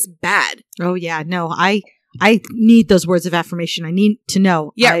the place. Bad. Oh, yeah. No, I need those words of affirmation. I need to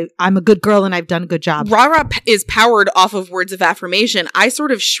know. Yeah. I'm a good girl and I've done a good job. Ra-Ra is powered off of words of affirmation. I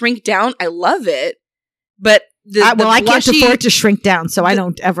sort of shrink down. I love it. But I can't afford to shrink down, so I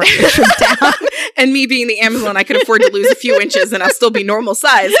don't ever shrink down. And me being the Amazon, I could afford to lose a few inches and I'll still be normal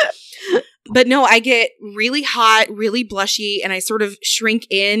size. But no, I get really hot, really blushy, and I sort of shrink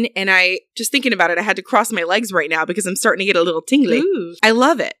in. And just thinking about it, I had to cross my legs right now because I'm starting to get a little tingly. Ooh. I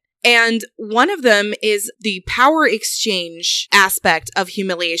love it. And one of them is the power exchange aspect of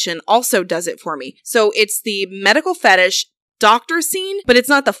humiliation also does it for me. So it's the medical fetish doctor scene, but it's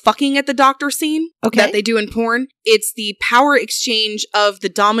not the fucking at the doctor scene that they do in porn. It's the power exchange of the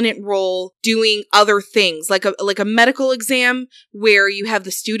dominant role doing other things, like a medical exam where you have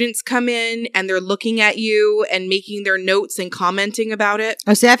the students come in and they're looking at you and making their notes and commenting about it.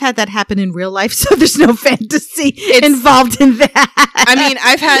 Oh, see, I've had that happen in real life, so there's no fantasy involved in that. I mean,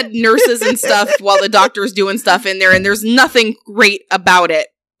 I've had nurses and stuff while the doctor's doing stuff in there, and there's nothing great about it,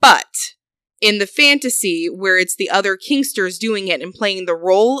 but in the fantasy where it's the other kinksters doing it and playing the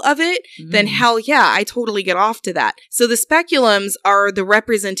role of it, then hell yeah, I totally get off to that. So the speculums are the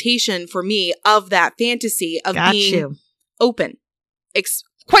representation for me of that fantasy of being open.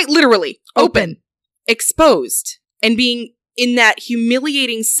 Quite literally. Open. Exposed. And being in that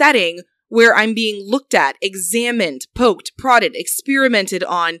humiliating setting where I'm being looked at, examined, poked, prodded, experimented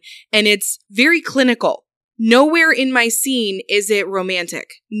on, and it's very clinical. Nowhere in my scene is it romantic.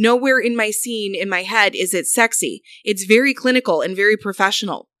 Nowhere in my scene, in my head, is it sexy. It's very clinical and very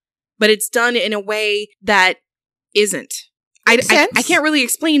professional. But it's done in a way that isn't. I can't really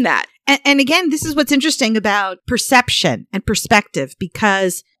explain that. And again, this is what's interesting about perception and perspective,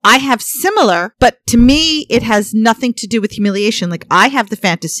 because I have similar, but to me, it has nothing to do with humiliation. Like I have the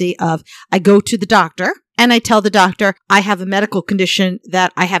fantasy of I go to the doctor and I tell the doctor I have a medical condition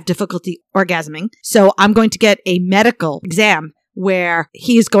that I have difficulty orgasming. So I'm going to get a medical exam where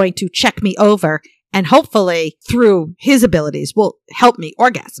he is going to check me over and hopefully through his abilities will help me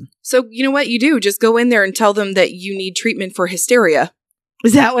orgasm. So you know what you do? Just go in there and tell them that you need treatment for hysteria.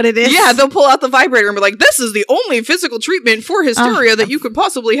 Is that what it is? Yeah, they'll pull out the vibrator and be like, this is the only physical treatment for hysteria that you could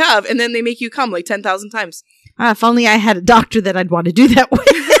possibly have. And then they make you come like 10,000 times. If only I had a doctor that I'd want to do that with.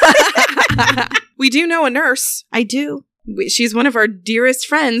 We do know a nurse. I do. She's one of our dearest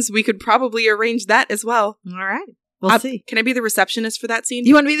friends. We could probably arrange that as well. All right. We'll see. Can I be the receptionist for that scene?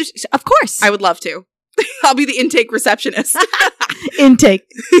 You want to be Of course. I would love to. I'll be the intake receptionist. Intake.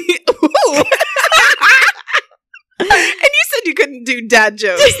 And you said you couldn't do dad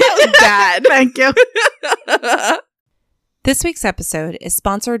jokes. That was bad. Thank you. This week's episode is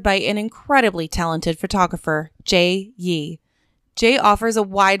sponsored by an incredibly talented photographer, Jay Yee. Jay offers a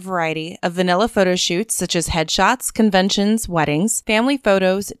wide variety of vanilla photo shoots such as headshots, conventions, weddings, family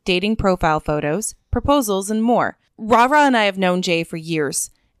photos, dating profile photos, proposals, and more. Ra-Ra and I have known Jay for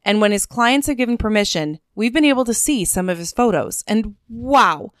years, and when his clients have given permission, we've been able to see some of his photos, and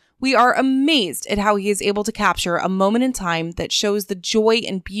wow! We are amazed at how he is able to capture a moment in time that shows the joy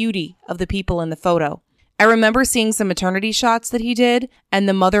and beauty of the people in the photo. I remember seeing some maternity shots that he did, and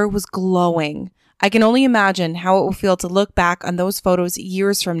the mother was glowing. I can only imagine how it will feel to look back on those photos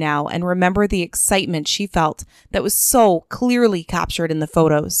years from now and remember the excitement she felt that was so clearly captured in the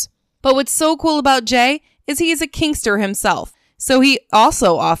photos. But what's so cool about Jay is he is a kinkster himself, so he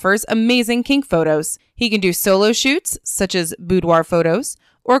also offers amazing kink photos. He can do solo shoots, such as boudoir photos,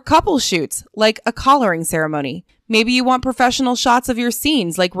 or couple shoots, like a collaring ceremony. Maybe you want professional shots of your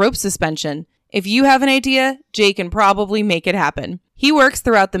scenes, like rope suspension. If you have an idea, Jay can probably make it happen. He works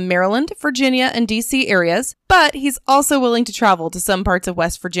throughout the Maryland, Virginia, and DC areas, but he's also willing to travel to some parts of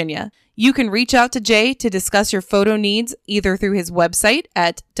West Virginia. You can reach out to Jay to discuss your photo needs either through his website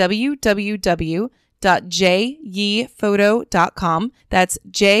at www.jyephoto.com. That's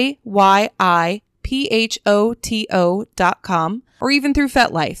JYIPHOTO.com, or even through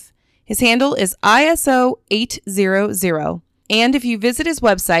FetLife. His handle is ISO 800. And if you visit his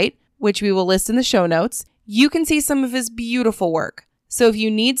website, which we will list in the show notes, you can see some of his beautiful work. So if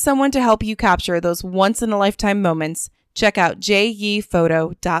you need someone to help you capture those once-in-a-lifetime moments, check out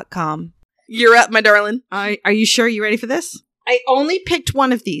jyephoto.com. You're up, my darling. Are you sure you're ready for this? I only picked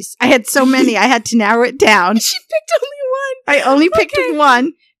one of these. I had so many, I had to narrow it down. She picked only one. I only picked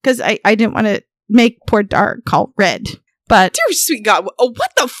one because I didn't want to make poor dark call red. But dear sweet God,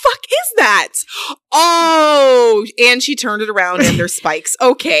 what the fuck is that? Oh, and she turned it around and there's spikes.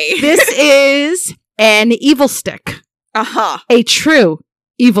 Okay. This is an evil stick. Uh-huh. A true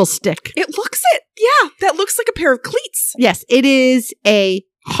evil stick. It looks it. Yeah, that looks like a pair of cleats. Yes, it is a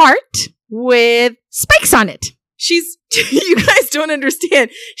heart with spikes on it. You guys don't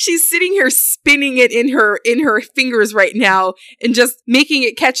understand. She's sitting here spinning it in her fingers right now and just making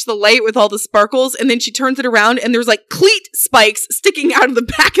it catch the light with all the sparkles. And then she turns it around and there's like cleat spikes sticking out of the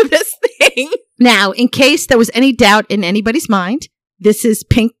back of this thing. Now, in case there was any doubt in anybody's mind, this is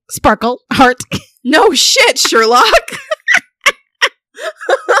pink sparkle heart. No shit, Sherlock.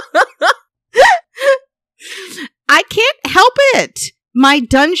 I can't help it. My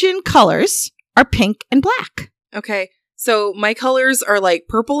dungeon colors are pink and black. Okay. So my colors are like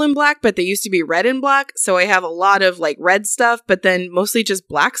purple and black, but they used to be red and black. So I have a lot of like red stuff, but then mostly just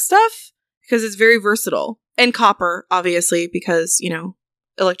black stuff because it's very versatile. And copper, obviously, because, you know,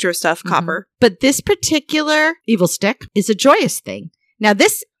 electro stuff, copper. But this particular evil stick is a joyous thing. Now,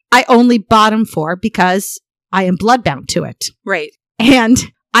 this I only bought them for because I am bloodbound to it. Right. And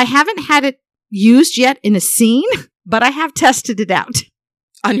I haven't had it used yet in a scene, but I have tested it out.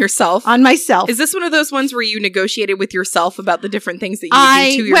 On yourself? On myself. Is this one of those ones where you negotiated with yourself about the different things that you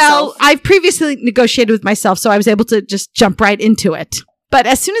would do to yourself? Well, I've previously negotiated with myself, so I was able to just jump right into it. But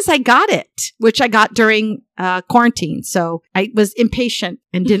as soon as I got it, which I got during quarantine, so I was impatient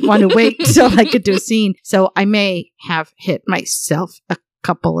and didn't want to wait until I could do a scene. So I may have hit myself a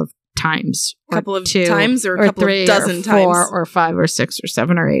couple of times. A couple of times or a couple three of dozen or four times? or 5 or 6 or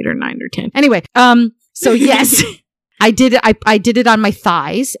 7 or 8 or 9 or 10. Anyway, so yes, I did it. I did it on my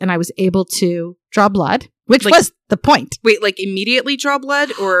thighs and I was able to draw blood, which was the point. Wait, like immediately draw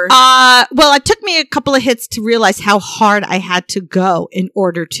blood or? Well, it took me a couple of hits to realize how hard I had to go in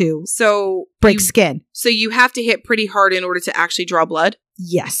order to break skin. So you have to hit pretty hard in order to actually draw blood?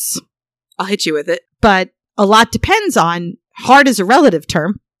 Yes. I'll hit you with it. But a lot depends on hard is a relative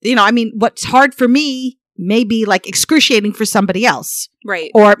term. You know, I mean, what's hard for me may be like excruciating for somebody else. Right.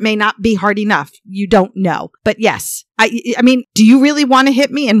 Or it may not be hard enough. You don't know. But yes, I mean, do you really want to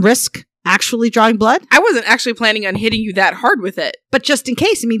hit me and risk actually drawing blood? I wasn't actually planning on hitting you that hard with it. But just in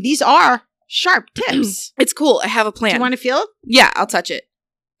case, I mean, these are sharp tips. It's cool. I have a plan. Do you want to feel it? Yeah, I'll touch it.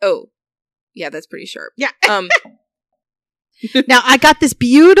 Oh, yeah, that's pretty sharp. Yeah. Now, I got this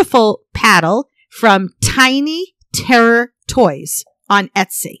beautiful paddle from Tiny Terror Toys on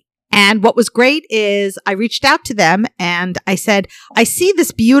Etsy. And what was great is I reached out to them and I said, I see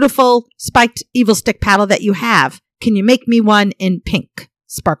this beautiful spiked evil stick paddle that you have. Can you make me one in pink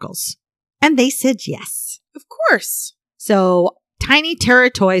sparkles? And they said yes. Of course. So Tiny Terror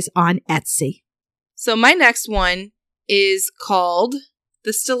Toys on Etsy. So my next one is called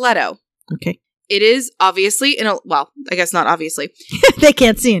the Stiletto. Okay. It is obviously well, I guess not obviously. They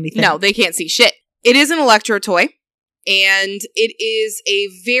can't see anything. No, they can't see shit. It is an electro toy. And it is a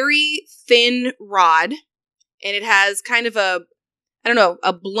very thin rod, and it has kind of a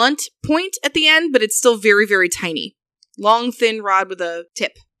blunt point at the end, but it's still very, very tiny. Long, thin rod with a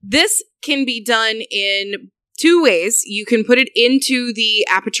tip. This can be done in 2 ways. You can put it into the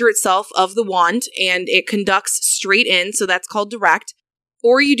aperture itself of the wand, and it conducts straight in, so that's called direct.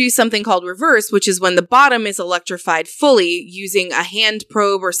 Or you do something called reverse, which is when the bottom is electrified fully using a hand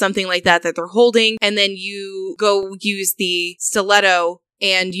probe or something like that they're holding. And then you go use the stiletto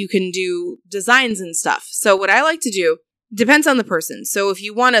and you can do designs and stuff. So what I like to do depends on the person. So if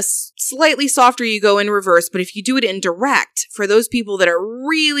you want a slightly softer, you go in reverse. But if you do it in direct, for those people that are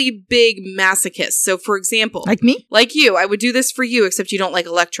really big masochists. So for example, like me? Like you, I would do this for you, except you don't like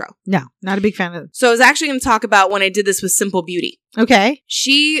electro. No, not a big fan of it. So I was actually going to talk about when I did this with Simple Beauty. Okay.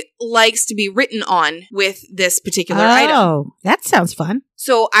 She likes to be written on with this particular item. Oh, that sounds fun.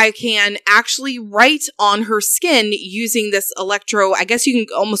 So I can actually write on her skin using this I guess you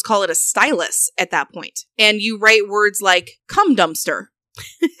can almost call it a stylus at that point. And you write words like cum dumpster,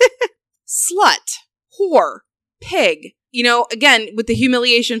 slut, whore, pig. You know, again, with the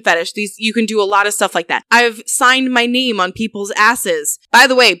humiliation fetish, you can do a lot of stuff like that. I've signed my name on people's asses. By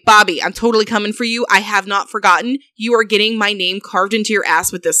the way, Bobby, I'm totally coming for you. I have not forgotten. You are getting my name carved into your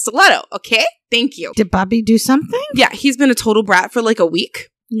ass with this stiletto, okay? Thank you. Did Bobby do something? Yeah, he's been a total brat for like a week.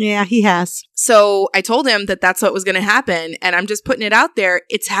 Yeah, he has. So I told him that that's what was going to happen, and I'm just putting it out there.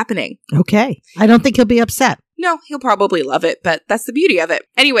 It's happening. Okay. I don't think he'll be upset. No, he'll probably love it, but that's the beauty of it.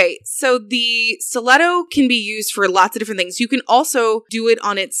 Anyway, so the stiletto can be used for lots of different things. You can also do it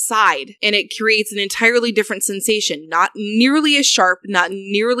on its side, and it creates an entirely different sensation. Not nearly as sharp, not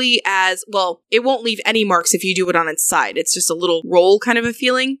nearly as, well, it won't leave any marks if you do it on its side. It's just a little roll kind of a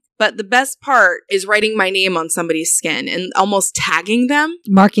feeling. But the best part is writing my name on somebody's skin and almost tagging them.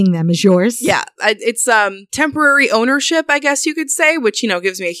 Marking them as yours. Yeah. It's temporary ownership, I guess you could say, which,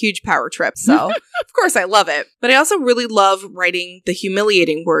 gives me a huge power trip. So, of course, I love it. But I also really love writing the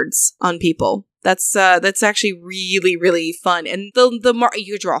humiliating words on people. That's actually really, really fun. And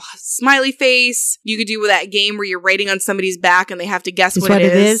you could draw a smiley face. You could do that game where you're writing on somebody's back and they have to guess what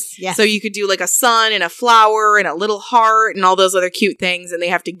it is. Yes. So you could do like a sun and a flower and a little heart and all those other cute things, and they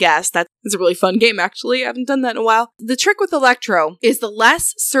have to guess. That's a really fun game, actually. I haven't done that in a while. The trick with electro is the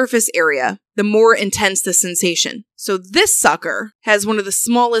less surface area, the more intense the sensation. So this sucker has one of the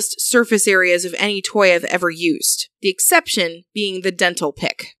smallest surface areas of any toy I've ever used. The exception being the dental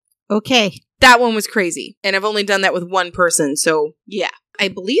pick. Okay. That one was crazy. And I've only done that with one person. So yeah, I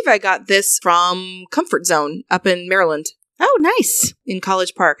believe I got this from Comfort Zone up in Maryland. Oh, nice. In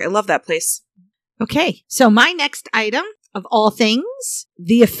College Park. I love that place. Okay. So my next item of all things,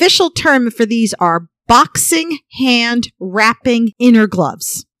 the official term for these are boxing hand wrapping inner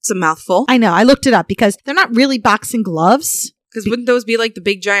gloves. It's a mouthful. I know. I looked it up because they're not really boxing gloves. Because wouldn't those be like the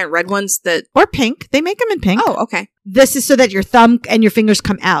big giant red ones that... Or pink. They make them in pink. Oh, okay. This is so that your thumb and your fingers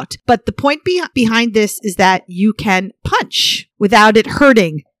come out. But the point behind this is that you can punch without it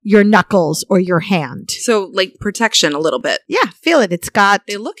hurting your knuckles or your hand. So like protection a little bit. Yeah, feel it. It's got...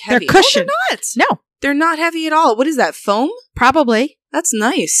 They look heavy. They're cushioned. Oh, they're not. No. They're not heavy at all. What is that, foam? Probably. That's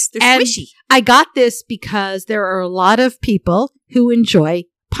nice. They're and squishy. I got this because there are a lot of people who enjoy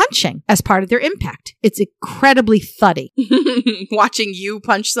punching as part of their impact. It's incredibly thuddy. Watching you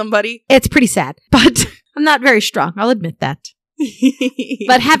punch somebody? It's pretty sad, but I'm not very strong. I'll admit that.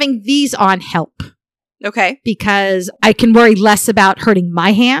 But having these on help. Okay. Because I can worry less about hurting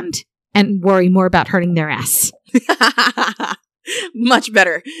my hand and worry more about hurting their ass. Much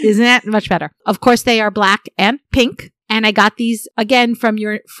better. Isn't that much better? Of course, they are black and pink. And I got these, again, from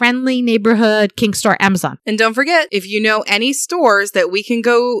your friendly neighborhood kink store, Amazon. And don't forget, if you know any stores that we can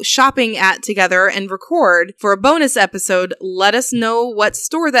go shopping at together and record for a bonus episode, let us know what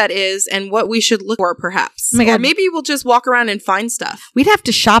store that is and what we should look for, perhaps. Oh my God. Or maybe we'll just walk around and find stuff. We'd have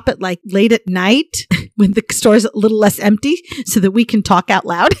to shop it like late at night when the store's a little less empty so that we can talk out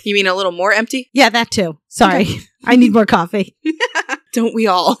loud. You mean a little more empty? Yeah, that too. Sorry. Okay. I need more coffee. Don't we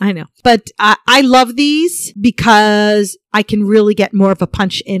all? I know. But I love these because I can really get more of a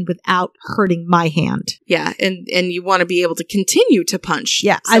punch in without hurting my hand. Yeah. And you want to be able to continue to punch.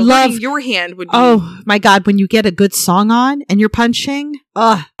 Yeah. So I love your hand would be. Oh my God. When you get a good song on and you're punching,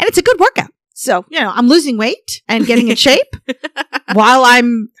 and it's a good workout. So, I'm losing weight and getting in shape while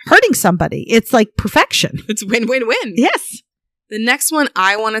I'm hurting somebody. It's like perfection. It's win-win-win. Yes. The next one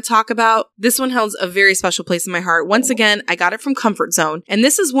I want to talk about, this one holds a very special place in my heart. Once again, I got it from Comfort Zone. And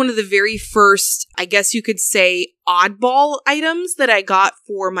this is one of the very first, I guess you could say, oddball items that I got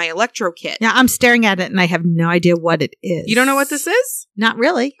for my electro kit. Now, I'm staring at it and I have no idea what it is. You don't know what this is? Not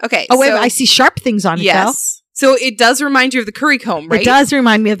really. Okay. Oh, wait, I see sharp things on it, yes. So it does remind you of the curry comb, right? It does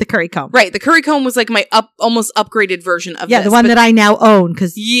remind me of the curry comb. Right. The curry comb was like my almost upgraded version of this. Yeah, the one that I now own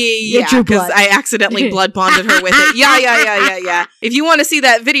because because I accidentally blood bonded her with it. Yeah. If you want to see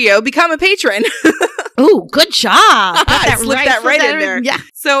that video, become a patron. Ooh, good job. I slipped that right in there. Yeah.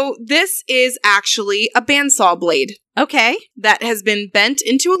 So this is actually a bandsaw blade. Okay. That has been bent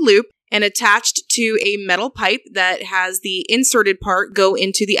into a loop and attached to a metal pipe that has the inserted part go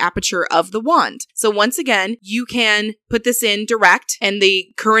into the aperture of the wand. So once again, you can put this in direct and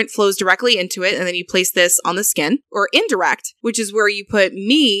the current flows directly into it, and then you place this on the skin, or indirect, which is where you put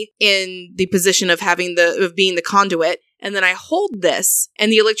me in the position of being the conduit. And then I hold this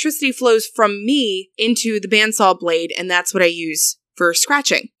and the electricity flows from me into the bandsaw blade, and that's what I use for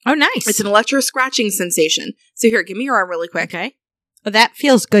scratching. Oh, nice. It's an electro scratching sensation. So here, give me your arm really quick. Okay. Well, that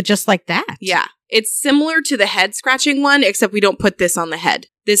feels good just like that. Yeah. It's similar to the head scratching one, except we don't put this on the head.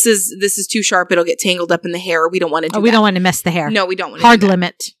 This is too sharp. It'll get tangled up in the hair. We don't want to do that. We don't want to mess the hair. No, we don't want to Hard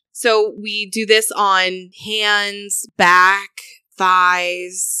limit. So we do this on hands, back,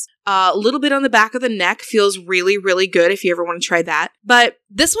 thighs, a little bit on the back of the neck. Feels really, really good if you ever want to try that. But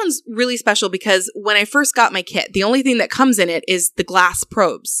this one's really special because when I first got my kit, the only thing that comes in it is the glass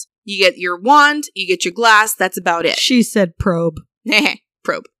probes. You get your wand, you get your glass, that's about it. She said probe.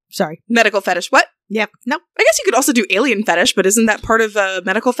 Probe. Sorry. Medical fetish. What? Yep. Nope. I guess you could also do alien fetish, but isn't that part of a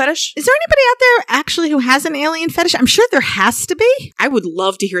medical fetish? Is there anybody out there actually who has an alien fetish? I'm sure there has to be. I would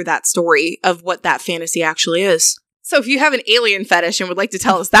love to hear that story of what that fantasy actually is. So if you have an alien fetish and would like to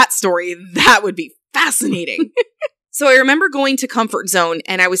tell us that story, that would be fascinating. So I remember going to Comfort Zone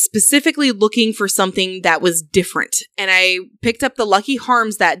and I was specifically looking for something that was different. And I picked up the Lucky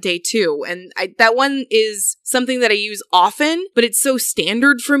Charms that day too. And that one is something that I use often, but it's so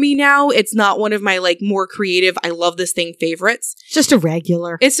standard for me now. It's not one of my like more creative, I love this thing favorites. Just a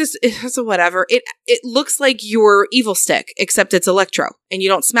regular. It's a whatever. It looks like your evil stick, except it's electro. And you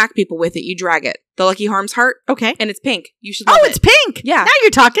don't smack people with it, you drag it. The Lucky Charms heart. Okay. And it's pink. You should love it. Oh, it's pink. Yeah. Now you're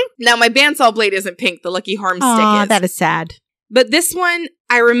talking. Now my bandsaw blade isn't pink. The Lucky Charms stick is. That is sad. But this one,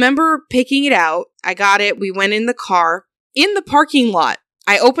 I remember picking it out. I got it. We went in the car. In the parking lot,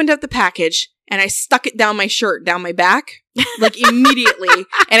 I opened up the package and I stuck it down my shirt, down my back, like immediately.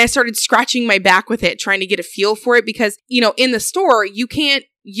 And I started scratching my back with it, trying to get a feel for it because, you know, in the store, you can't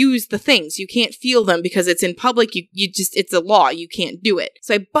use the things. You can't feel them because it's in public. You just, it's a law. You can't do it.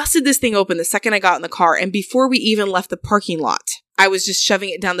 So I busted this thing open the second I got in the car. And before we even left the parking lot, I was just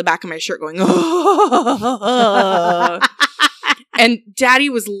shoving it down the back of my shirt going, oh. And Daddy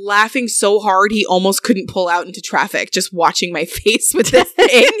was laughing so hard he almost couldn't pull out into traffic just watching my face with this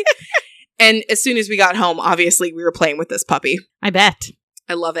thing. And as soon as we got home, obviously we were playing with this puppy. I bet.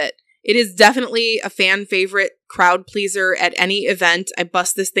 I love it. It is definitely a fan favorite, crowd pleaser at any event. I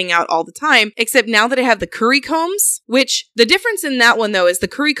bust this thing out all the time, except now that I have the curry combs, which the difference in that one though is the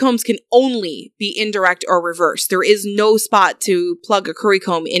curry combs can only be indirect or reverse. There is no spot to plug a curry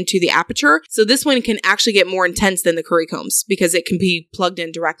comb into the aperture. So this one can actually get more intense than the curry combs because it can be plugged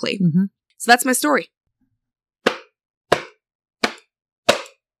in directly. Mm-hmm. So that's my story.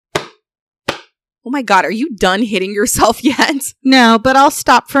 Oh my God, are you done hitting yourself yet? No, but I'll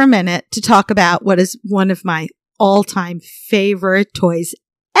stop for a minute to talk about what is one of my all-time favorite toys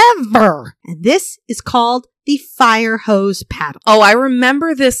ever. And this is called the fire hose paddle. Oh, I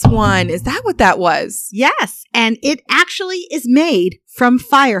remember this one. Is that what that was? Yes, and it actually is made from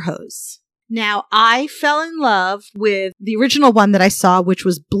fire hose. Now, I fell in love with the original one that I saw, which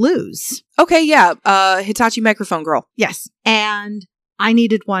was Blues. Okay, yeah. Hitachi Microphone Girl. Yes. And I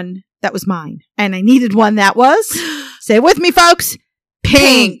needed one that was mine. And I needed one that was, say it with me, folks,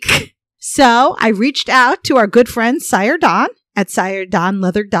 pink. So I reached out to our good friend, Sire Don at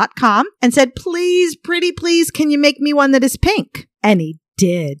siredonleather.com and said, please, pretty please, can you make me one that is pink? And he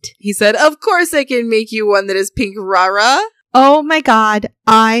did. He said, of course I can make you one that is pink, Rara. Oh my God,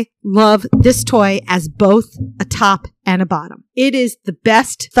 I love this toy as both a top and a bottom. It is the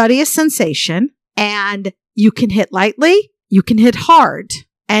best, thuddiest sensation, and you can hit lightly, you can hit hard,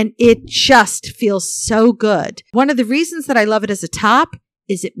 and it just feels so good. One of the reasons that I love it as a top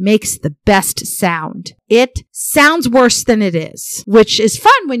is it makes the best sound. It sounds worse than it is, which is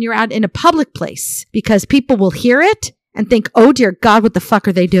fun when you're out in a public place because people will hear it and think, oh dear God, what the fuck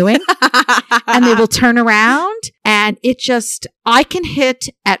are they doing? And they will turn around and it just, I can hit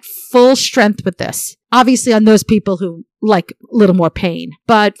at full strength with this. Obviously on those people who like a little more pain,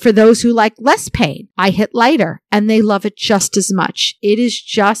 but for those who like less pain, I hit lighter and they love it just as much. It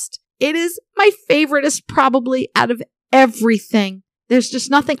is my favoriteest probably out of everything. There's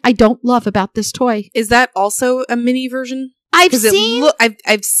just nothing I don't love about this toy. Is that also a mini version? I've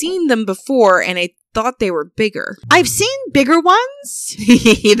seen them before and I thought they were bigger. I've seen bigger ones.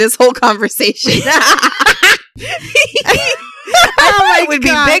 This whole conversation. I thought it would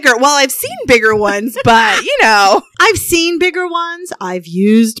be bigger. Well, I've seen bigger ones, but you know. I've seen bigger ones. I've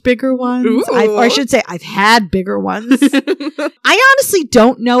used bigger ones. Or I should say I've had bigger ones. I honestly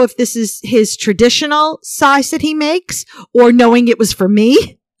don't know if this is his traditional size that he makes or knowing it was for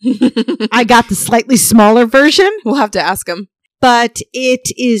me. I got the slightly smaller version. We'll have to ask him. But it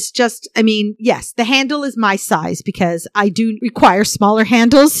is just, I mean, yes, the handle is my size because I do require smaller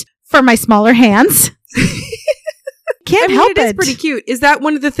handles for my smaller hands. Can't help it. It is pretty cute. Is that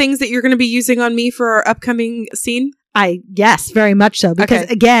one of the things that you're going to be using on me for our upcoming scene? Yes, very much so. Because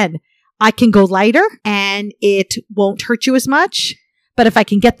again, I can go lighter and it won't hurt you as much. but if I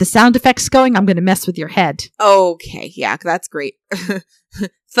can get the sound effects going, I'm going to mess with your head. Okay, yeah, that's great.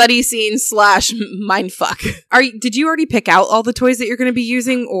 Thuddy scene / mindfuck. Did you already pick out all the toys that you're going to be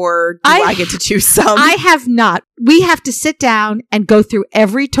using, or do I get to choose some? I have not. We have to sit down and go through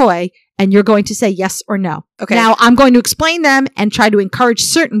every toy, and you're going to say yes or no. Okay. Now, I'm going to explain them and try to encourage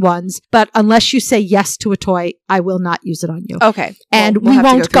certain ones, but unless you say yes to a toy, I will not use it on you. Okay. And we'll we have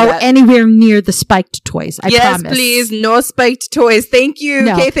to won't go go anywhere near the spiked toys. I promise. Yes, please. No spiked toys. Thank you.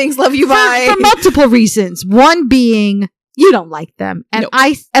 No. Okay, thanks. Love you. Bye. For multiple reasons. One being, you don't like them. And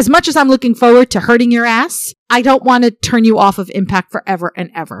Nope. as much as I'm looking forward to hurting your ass, I don't want to turn you off of Impact forever and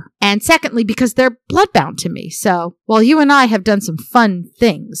ever. And secondly, because they're bloodbound to me. So while you and I have done some fun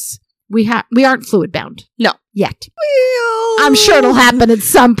things, we aren't fluid bound. No. Yet. Well, I'm sure it'll happen at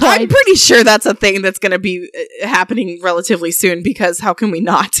some point. I'm pretty sure that's a thing that's going to be happening relatively soon, because how can we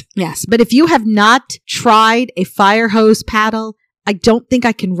not? Yes. But if you have not tried a fire hose paddle, I don't think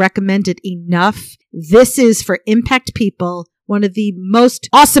I can recommend it enough. This is for Impact people, one of the most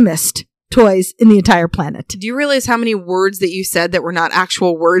awesomest toys in the entire planet. Do you realize how many words that you said that were not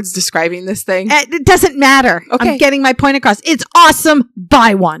actual words describing this thing? It doesn't matter. Okay. I'm getting my point across. It's awesome.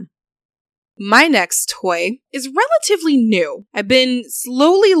 Buy one. My next toy is relatively new. I've been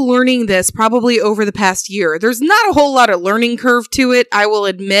slowly learning this probably over the past year. There's not a whole lot of learning curve to it, I will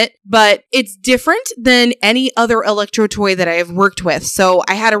admit, but it's different than any other electro toy that I have worked with. So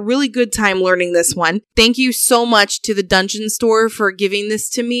I had a really good time learning this one. Thank you so much to the Dungeon Store for giving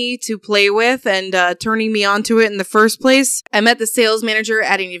this to me to play with and turning me onto it in the first place. I met the sales manager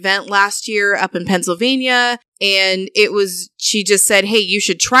at an event last year up in Pennsylvania. And she just said, hey, you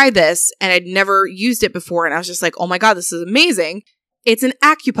should try this. And I'd never used it before. And I was just like, oh my God, this is amazing. It's an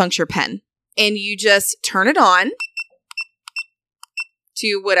acupuncture pen. And you just turn it on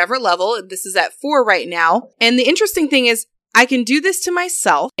to whatever level. This is at 4 right now. And the interesting thing is I can do this to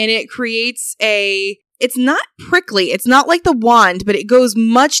myself, and it creates it's not prickly. It's not like the wand, but it goes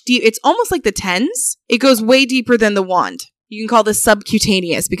much deep. It's almost like the TENS. It goes way deeper than the wand. You can call this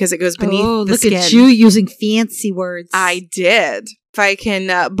subcutaneous because it goes beneath the skin. Look at you using fancy words. I did. If I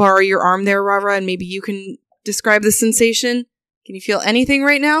can borrow your arm there, Rara, and maybe you can describe the sensation. Can you feel anything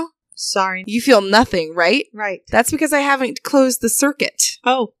right now? Sorry. You feel nothing, right? Right. That's because I haven't closed the circuit.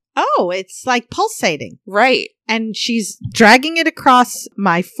 Oh, it's like pulsating. Right. And she's dragging it across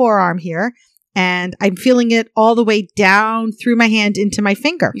my forearm here. And I'm feeling it all the way down through my hand into my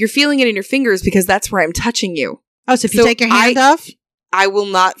finger. You're feeling it in your fingers because that's where I'm touching you. Oh, so if you take your hand off? I will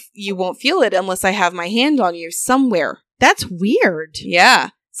not, you won't feel it unless I have my hand on you somewhere. That's weird. Yeah.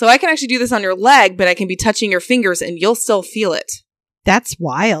 So I can actually do this on your leg, but I can be touching your fingers and you'll still feel it. That's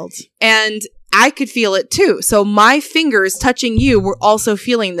wild. And I could feel it too. So my fingers touching you were also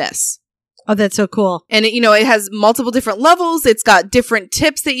feeling this. Oh, that's so cool. And it has multiple different levels. It's got different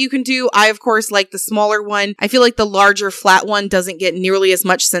tips that you can do. I, of course, like the smaller one. I feel like the larger flat one doesn't get nearly as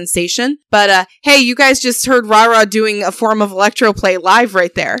much sensation. But hey, you guys just heard Rara doing a form of electroplay live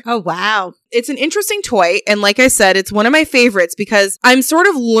right there. Oh, wow. It's an interesting toy. And like I said, it's one of my favorites because I'm sort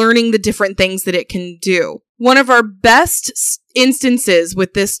of learning the different things that it can do. One of our best instances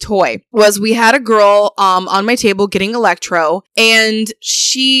with this toy was we had a girl on my table getting electro, and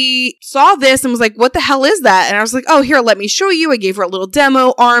she saw this and was like, what the hell is that? And I was like, oh, here, let me show you. I gave her a little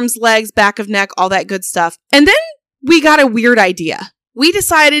demo, arms, legs, back of neck, all that good stuff. And then we got a weird idea. We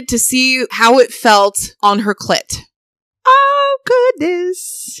decided to see how it felt on her clit. Oh,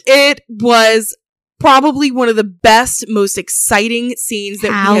 goodness. It was probably one of the best, most exciting scenes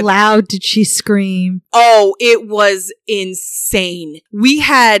that How loud did she scream? Oh, it was insane. We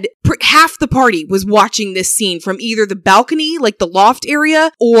had half the party was watching this scene from either the balcony, like the loft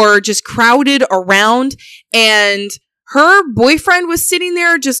area, or just crowded around. And her boyfriend was sitting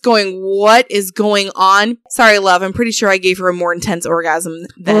there just going, what is going on? Sorry, love. I'm pretty sure I gave her a more intense orgasm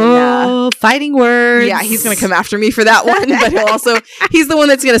than... fighting words. Yeah, he's going to come after me for that one. But he's the one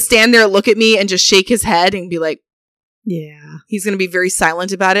that's going to stand there, look at me, and just shake his head and be like... Yeah. He's going to be very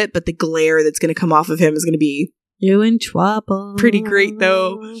silent about it, but the glare that's going to come off of him is going to be... You in trouble. Pretty great,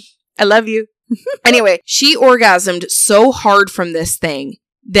 though. I love you. Anyway, she orgasmed so hard from this thing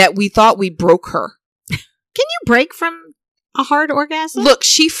that we thought we broke her. Can you break from a hard orgasm? Look,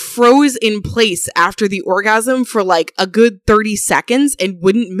 she froze in place after the orgasm for like a good 30 seconds and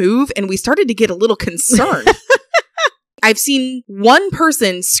wouldn't move, and we started to get a little concerned. I've seen one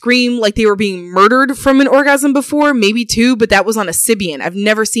person scream like they were being murdered from an orgasm before, maybe two, but that was on a Sybian. I've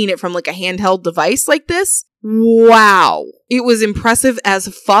never seen it from like a handheld device like this. Wow. It was impressive as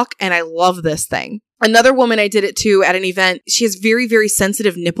fuck, and I love this thing. Another woman I did it to at an event, she has very, very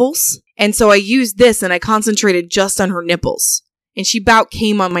sensitive nipples. And so I used this and I concentrated just on her nipples. and she about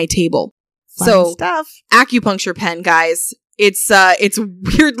came on my table. Fun So stuff. acupuncture pen, guys. It's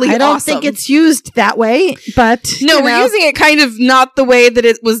weirdly I don't awesome. think it's used that way, but No, you we're know. using it kind of not the way that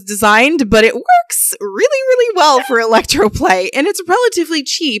it was designed, but it works really, really well for electroplay, and it's relatively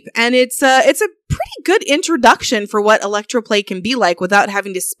cheap, and it's a pretty good introduction for what electroplay can be like without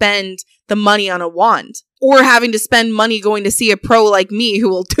having to spend the money on a wand or having to spend money going to see a pro like me who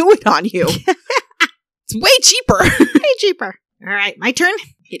will do it on you. It's way cheaper. Way cheaper. All right, my turn.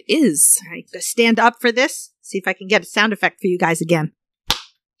 It is. All right, go stand up for this. See if I can get a sound effect for you guys again.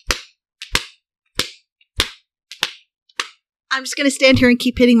 I'm just going to stand here and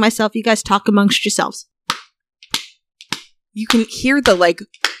keep hitting myself. You guys talk amongst yourselves. You can hear the like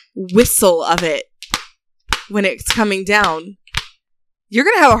whistle of it when it's coming down. You're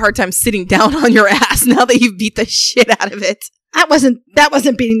going to have a hard time sitting down on your ass now that you've beat the shit out of it. That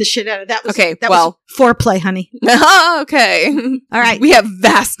wasn't beating the shit out of that. Was, Okay, that well. was foreplay, honey. Okay. All right. We have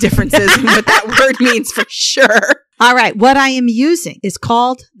vast differences in what that word means for sure. All right. What I am using is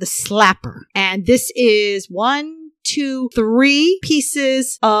called the slapper. And this is 1, 2, 3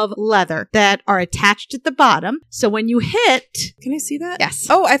 pieces of leather that are attached at the bottom. So when you hit, Can I see that? yes.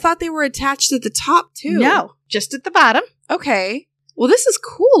 Oh, I thought they were attached at the top too. No, just at the bottom. Okay. Well, this is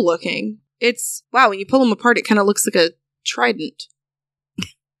cool looking. It's, wow, when you pull them apart, it kind of looks like a trident.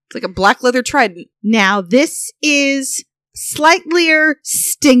 It's like a black leather trident. Now, this is slightly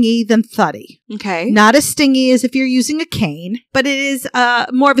stingy than thuddy. Okay. Not as stingy as if you're using a cane, but it is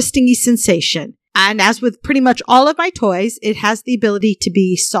more of a stingy sensation. And as with pretty much all of my toys, it has the ability to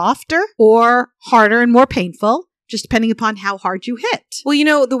be softer or harder and more painful, just depending upon how hard you hit. Well, you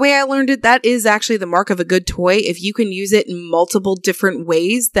know, the way I learned it, that is actually the mark of a good toy. If you can use it in multiple different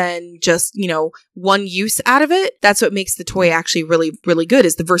ways than just, you know, one use out of it, that's what makes the toy actually really, really good,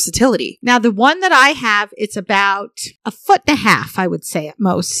 is the versatility. Now, the one that I have, it's about 1.5 feet, I would say at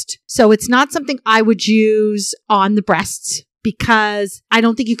most. So it's not something I would use on the breasts, because I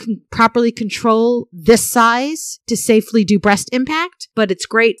don't think you can properly control this size to safely do breast impact, but it's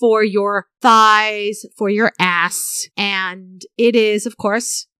great for your thighs, for your ass, and it is, of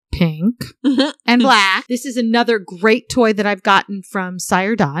course, pink and black. This is another great toy that I've gotten from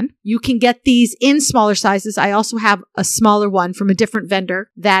Sire Don. You can get these in smaller sizes. I also have a smaller one from a different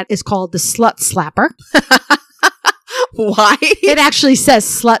vendor that is called the Slut Slapper. Why? It actually says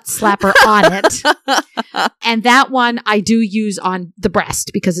Slut Slapper on it. And that one I do use on the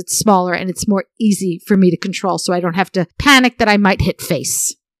breast because it's smaller and it's more easy for me to control. So I don't have to panic that I might hit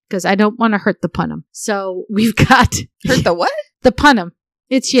face because I don't want to hurt the punum. So we've got Hurt the what? the punum.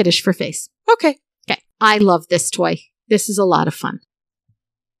 It's Yiddish for face. Okay. Okay. I love this toy. This is a lot of fun.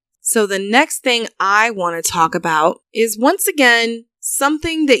 So the next thing I want to talk about is, once again,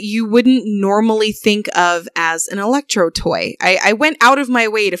 something that you wouldn't normally think of as an electro toy. I went out of my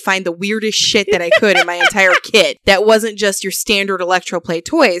way to find the weirdest shit that I could in my entire kit that wasn't just your standard electroplay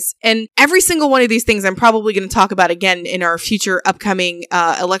toys. And every single one of these things I'm probably going to talk about again in our future upcoming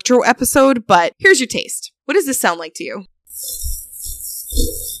electro episode, but here's your taste. What does this sound like to you?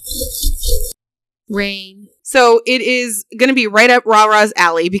 Rain. So it is going to be right up Ra-Ra's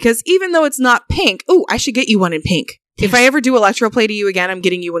alley, because even though it's not pink, oh, I should get you one in pink. If I ever do electroplay to you again, I'm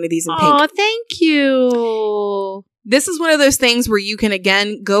getting you one of these in pink. Oh, thank you. This is one of those things where you can,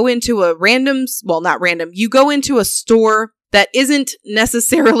 again, go into a you go into a store that isn't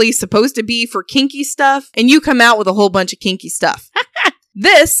necessarily supposed to be for kinky stuff, and you come out with a whole bunch of kinky stuff.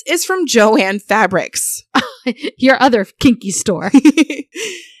 This is from Joann Fabrics. Your other kinky store.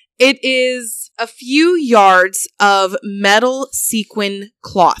 It is a few yards of metal sequin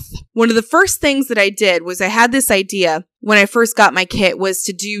cloth. One of the first things that I did was I had this idea when I first got my kit was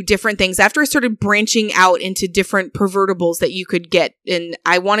to do different things after I started branching out into different pervertibles that you could get. And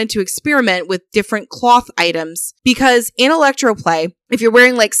I wanted to experiment with different cloth items because in electroplay, if you're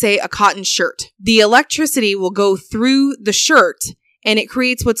wearing, like, say, a cotton shirt, the electricity will go through the shirt and it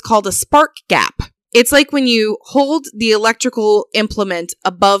creates what's called a spark gap. It's like when you hold the electrical implement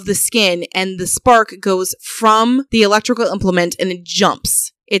above the skin and the spark goes from the electrical implement and it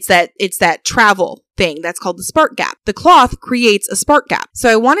jumps. It's that travel thing that's called the spark gap. The cloth creates a spark gap. So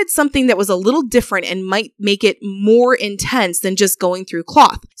I wanted something that was a little different and might make it more intense than just going through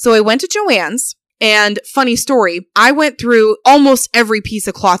cloth. So I went to Joann's. And funny story, I went through almost every piece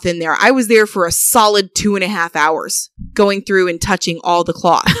of cloth in there. I was there for a solid 2.5 hours going through and touching all the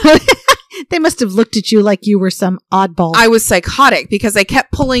cloth. They must have looked at you like you were some oddball. I was psychotic because I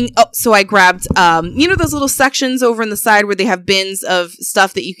kept pulling. Oh, so I grabbed, those little sections over on the side where they have bins of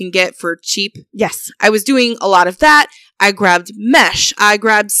stuff that you can get for cheap. Yes. I was doing a lot of that. I grabbed mesh. I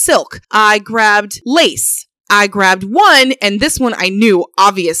grabbed silk. I grabbed lace. I grabbed one, and this one I knew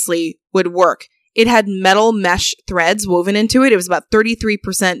obviously would work. It had metal mesh threads woven into it. It was about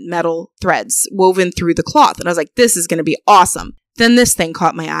 33% metal threads woven through the cloth. And I was like, this is going to be awesome. Then this thing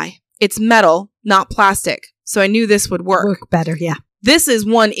caught my eye. It's metal, not plastic. So I knew this would work. Work better, yeah. This is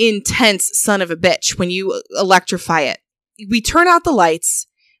one intense son of a bitch when you electrify it. We turn out the lights,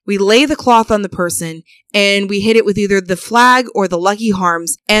 we lay the cloth on the person, and we hit it with either the flag or the Lucky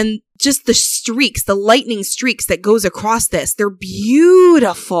Charms, and just the streaks, the lightning streaks that goes across this. They're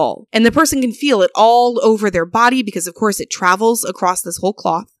beautiful. And the person can feel it all over their body because, of course, it travels across this whole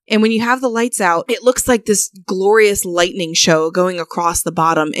cloth. And when you have the lights out, it looks like this glorious lightning show going across the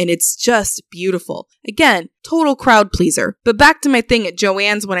bottom, and it's just beautiful. Again, total crowd pleaser. But back to my thing at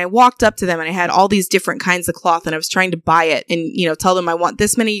Joann's, when I walked up to them and I had all these different kinds of cloth and I was trying to buy it and, tell them I want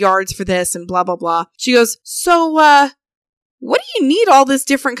this many yards for this and blah, blah, blah. She goes, so, what do you need all this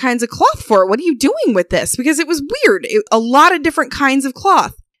different kinds of cloth for? What are you doing with this? Because it was weird. A lot of different kinds of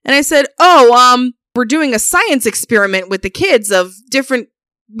cloth. And I said, we're doing a science experiment with the kids of different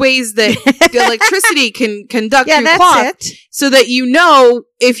ways that the electricity can conduct through cloth, so that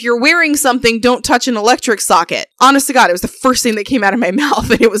if you're wearing something, don't touch an electric socket. Honest to God, it was the first thing that came out of my mouth,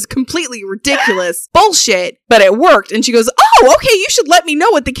 and it was completely ridiculous bullshit, but it worked. And she goes, oh, okay, you should let me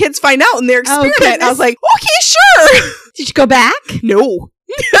know what the kids find out in their experiment. I was like, okay, sure. Did you go back? No.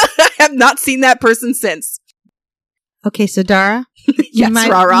 I have not seen that person since. Okay, so Dara, yes, you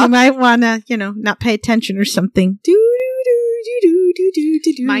might want to, not pay attention or something.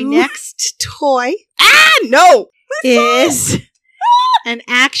 My next toy no is an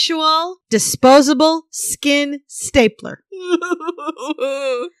actual disposable skin stapler.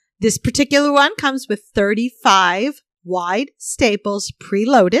 This particular one comes with 35 wide staples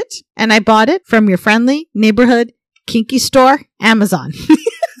preloaded, and I bought it from your friendly neighborhood kinky store, Amazon.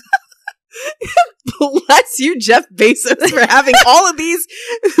 Bless you, Jeff Bezos, for having all of these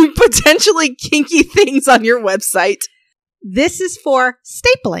potentially kinky things on your website. This is for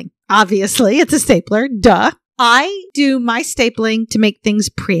stapling. Obviously, it's a stapler. Duh. I do my stapling to make things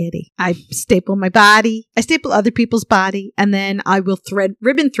pretty. I staple my body. I staple other people's body. And then I will thread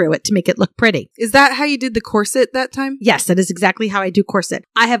ribbon through it to make it look pretty. Is that how you did the corset that time? Yes, that is exactly how I do corset.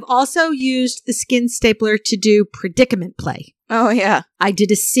 I have also used the skin stapler to do predicament play. Oh, yeah. I did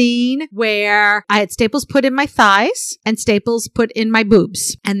a scene where I had staples put in my thighs and staples put in my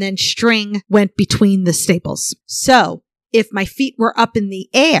boobs. And then string went between the staples. So if my feet were up in the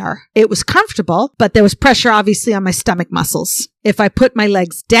air, it was comfortable, but there was pressure obviously on my stomach muscles. If I put my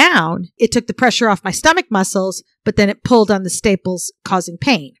legs down, it took the pressure off my stomach muscles, but then it pulled on the staples, causing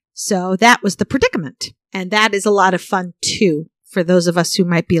pain. So that was the predicament. And that is a lot of fun too, for those of us who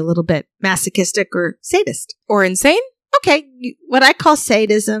might be a little bit masochistic or sadist. Or insane? Okay, what I call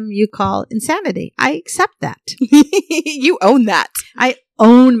sadism, you call insanity. I accept that. You own that. I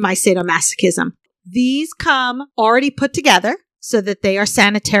own my sadomasochism. These come already put together so that they are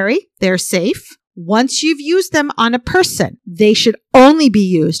sanitary, they're safe. Once you've used them on a person, they should only be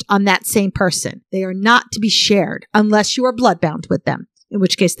used on that same person. They are not to be shared unless you are bloodbound with them, in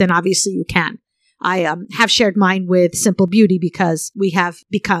which case then obviously you can. I have shared mine with Simple Beauty because we have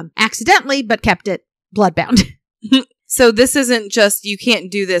become accidentally, but kept it bloodbound. So this isn't just, you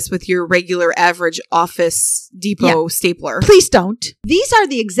can't do this with your regular average Office Depot stapler. Please don't. These are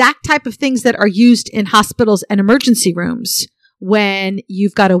the exact type of things that are used in hospitals and emergency rooms when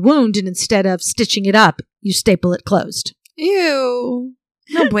you've got a wound and instead of stitching it up, you staple it closed. Ew.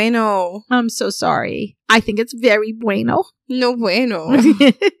 No bueno. I'm so sorry. I think it's very bueno. No bueno.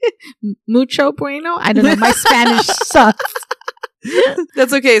 Mucho bueno? I don't know. My Spanish sucks.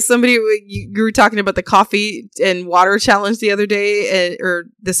 That's okay. You were talking about the coffee and water challenge the other day or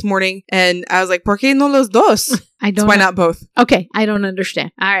this morning, and I was like, ¿Por qué no los dos? I don't. Why not both? Okay, I don't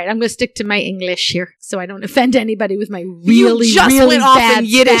understand. All right, I'm going to stick to my English here, so I don't offend anybody with my really, you just really went off bad in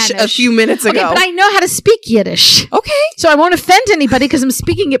Yiddish Spanish. a few minutes ago. Okay, but I know how to speak Yiddish. Okay, so I won't offend anybody because I'm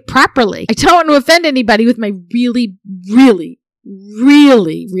speaking it properly. I don't want to offend anybody with my really, really,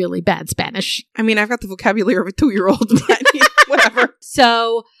 really, really bad Spanish. I mean, I've got the vocabulary of a 2-year-old, but whatever.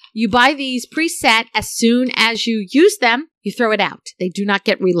 So you buy these preset. As soon as you use them, you throw it out. They do not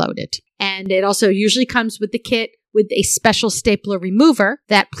get reloaded. And it also usually comes with the kit with a special stapler remover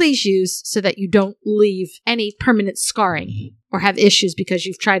that please use so that you don't leave any permanent scarring or have issues because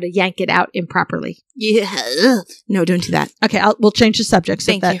you've tried to yank it out improperly. Yeah. No, don't do that. Okay, we'll change the subject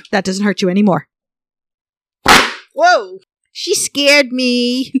so that doesn't hurt you anymore. Whoa. She scared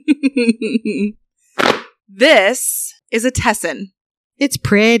me. This is a Tesson. It's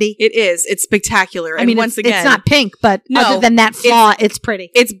pretty. It is. It's spectacular. I mean, once again, it's not pink, but No, other than that flaw, it's pretty.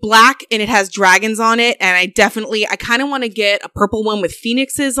 it's black and it has dragons on it. And I kind of want to get a purple one with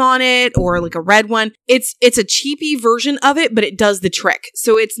phoenixes on it or like a red one. It's a cheapy version of it, but it does the trick.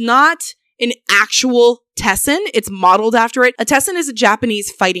 So it's not an actual Tessin. It's modeled after it. A Tessin is a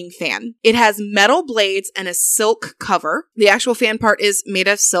Japanese fighting fan. It has metal blades and a silk cover. The actual fan part is made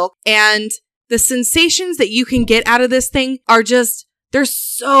of silk. And the sensations that you can get out of this thing are just, they're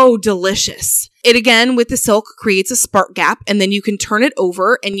so delicious. It again, with the silk, creates a spark gap, and then you can turn it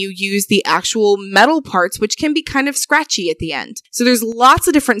over and you use the actual metal parts, which can be kind of scratchy at the end. So there's lots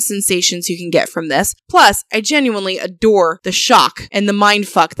of different sensations you can get from this. Plus, I genuinely adore the shock and the mind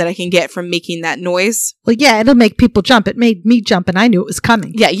fuck that I can get from making that noise. Well, yeah, it'll make people jump. It made me jump, and I knew it was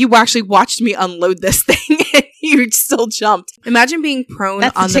coming. Yeah, you actually watched me unload this thing and you still jumped. Imagine being prone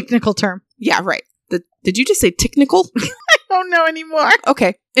That's on the technical term. Yeah, right. Did you just say technical? I don't know anymore.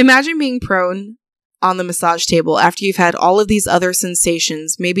 Okay. Imagine being prone on the massage table after you've had all of these other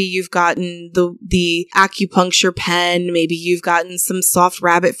sensations. Maybe you've gotten the acupuncture pen. Maybe you've gotten some soft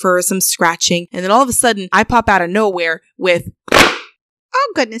rabbit fur, some scratching. And then all of a sudden, I pop out of nowhere with,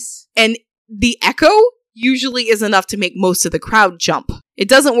 Oh, goodness. and the echo usually is enough to make most of the crowd jump. It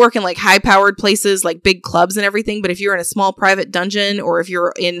doesn't work in like high-powered places like big clubs and everything, but if you're in a small private dungeon or if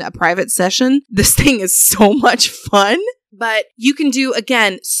you're in a private session, this thing is so much fun. But you can do,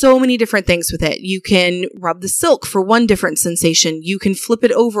 again, so many different things with it. You can rub the silk for one different sensation. You can flip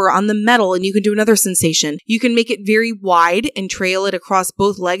it over on the metal and you can do another sensation. You can make it very wide and trail it across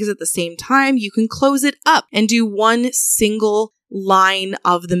both legs at the same time. You can close it up and do one single line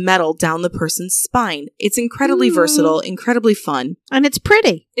of the metal down the person's spine. It's incredibly versatile, incredibly fun. And it's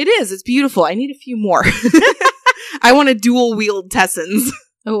pretty. It is. It's beautiful. I need a few more. I want a dual wield Tessins.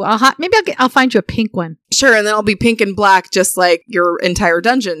 Oh, maybe I'll find you a pink one. Sure, and then I'll be pink and black just like your entire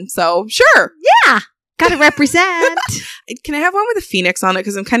dungeon. So, sure. Yeah. Gotta represent. Can I have one with a phoenix on it?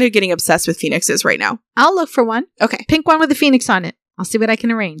 Because I'm kind of getting obsessed with phoenixes right now. I'll look for one. Okay. Pink one with a phoenix on it. I'll see what I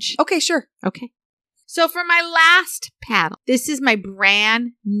can arrange. Okay, sure. Okay. So for my last paddle, this is my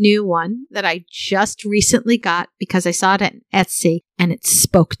brand new one that I just recently got because I saw it at Etsy and it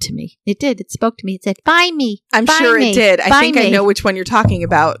spoke to me. It did. It spoke to me. It said, buy me. I'm buy sure me, it did. I buy think me. I know which one you're talking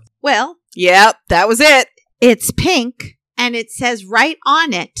about. Well, Yep, that was it. it's pink and it says right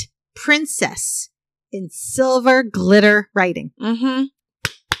on it, Princess in silver glitter writing. Mm-hmm.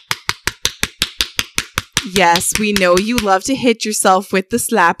 Yes, we know you love to hit yourself with the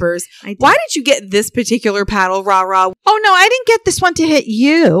slappers. Why did you get this particular paddle, Rah-Rah? Oh, no, I didn't get this one to hit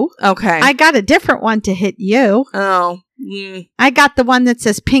you. Okay. I got a different one to hit you. Oh. I got the one that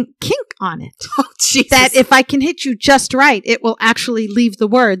says pink kink on it. Oh, Jesus. That if I can hit you just right, it will actually leave the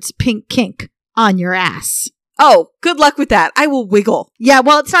words pink kink on your ass. Oh, good luck with that. I will wiggle. Yeah,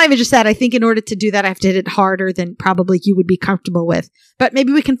 well, it's not even just that. I think in order to do that, I have to hit it harder than probably you would be comfortable with. But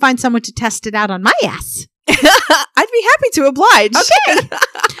maybe we can find someone to test it out on my ass. I'd be happy to oblige. Okay.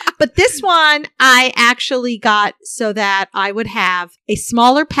 But this one I actually got so that I would have a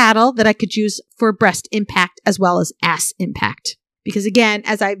smaller paddle that I could use for breast impact as well as ass impact. Because again,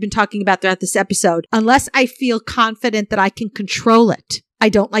 as I've been talking about throughout this episode, unless I feel confident that I can control it, I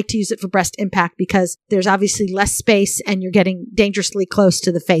don't like to use it for breast impact because there's obviously less space and you're getting dangerously close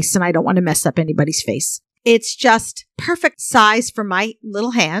to the face and I don't want to mess up anybody's face. It's just perfect size for my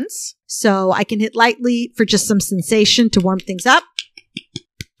little hands. So I can hit lightly for just some sensation to warm things up.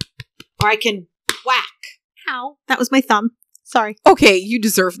 Or I can whack. Ow. That was my thumb. Sorry. Okay, you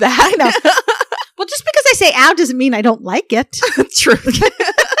deserve that. I know. Well, just because I say ow doesn't mean I don't like it. True.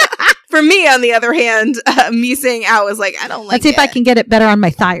 For me, on the other hand, me saying ow is like, I don't like it. Let's see if I can get it better on my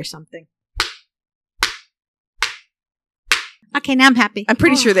thigh or something. Okay, now I'm happy. I'm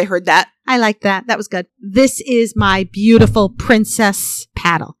pretty sure they heard that. I like that. That was good. This is my beautiful princess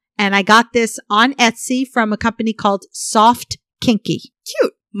paddle. And I got this on Etsy from a company called Soft Kinky.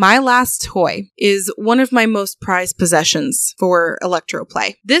 Cute. My last toy is one of my most prized possessions for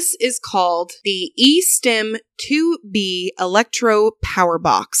electroplay. This is called the eStim 2B Electro Power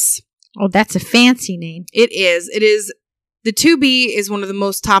Box. Oh, that's a fancy name. It is. The 2B is one of the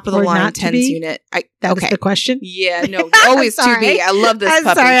most top of the Or line not to TENS be? unit. That was the question. Yeah, no, always Sorry. 2B. I love this I'm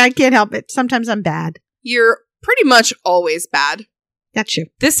puppy. sorry, I can't help it. Sometimes I'm bad. You're pretty much always bad. That's you.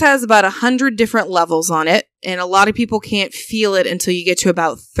 This has about 100 different levels on it, and a lot of people can't feel it until you get to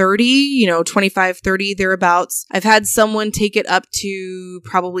about 30, 25, 30, thereabouts. I've had someone take it up to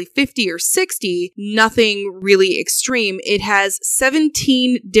probably 50 or 60, nothing really extreme. It has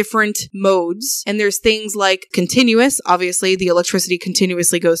 17 different modes, and there's things like continuous, obviously the electricity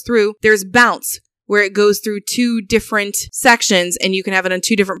continuously goes through. There's bounce, where it goes through 2 different sections and you can have it on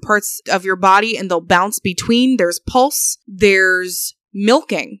 2 different parts of your body and they'll bounce between. There's pulse, there's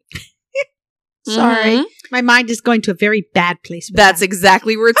milking. Sorry. Mhm. My mind is going to a very bad place. With That's that.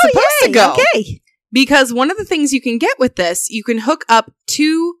 exactly where it's supposed to yay, go. Okay. Because one of the things you can get with this, you can hook up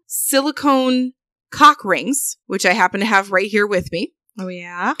 2 silicone cock rings, which I happen to have right here with me. Oh,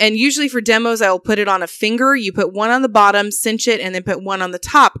 yeah. And usually for demos, I will put it on a finger. You put one on the bottom, cinch it, and then put one on the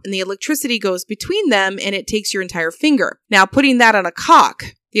top. And the electricity goes between them and it takes your entire finger. Now, putting that on a cock,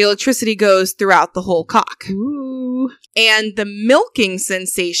 the electricity goes throughout the whole cock. Ooh. And the milking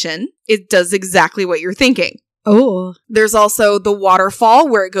sensation, it does exactly what you're thinking. Oh. There's also the waterfall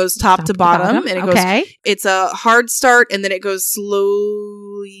where it goes top to bottom. And it goes, it's a hard start and then it goes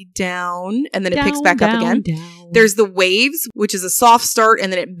slowly down and then it picks back up again. There's the waves, which is a soft start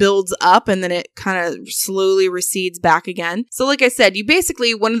and then it builds up and then it kind of slowly recedes back again. So like I said, you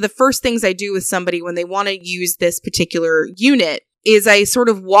basically, one of the first things I do with somebody when they want to use this particular unit is I sort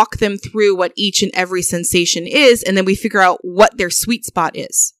of walk them through what each and every sensation is and then we figure out what their sweet spot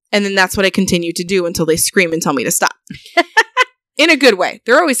is. And then that's what I continue to do until they scream and tell me to stop. In a good way.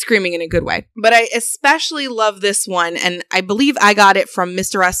 They're always screaming in a good way. But I especially love this one. And I believe I got it from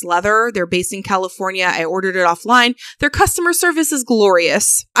Mr. S Leather. They're based in California. I ordered it offline. Their customer service is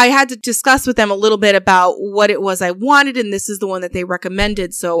glorious. I had to discuss with them a little bit about what it was I wanted. And this is the one that they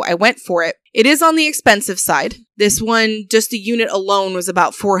recommended. So I went for it. It is on the expensive side. This one, just the unit alone was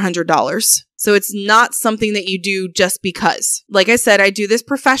about $400. So it's not something that you do just because. Like I said, I do this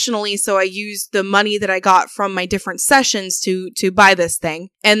professionally, so I use the money that I got from my different sessions to buy this thing.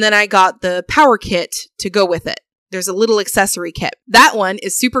 And then I got the power kit to go with it. There's a little accessory kit. That one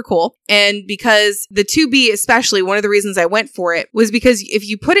is super cool. And because the 2B especially, one of the reasons I went for it was because if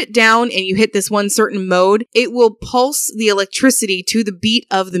you put it down and you hit this one certain mode, it will pulse the electricity to the beat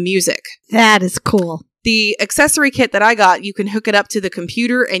of the music. That is cool. The accessory kit that I got, you can hook it up to the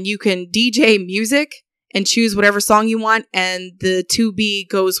computer and you can DJ music and choose whatever song you want. And the 2B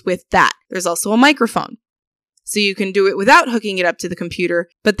goes with that. There's also a microphone. So you can do it without hooking it up to the computer.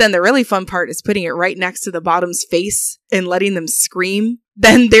 But then the really fun part is putting it right next to the bottom's face and letting them scream.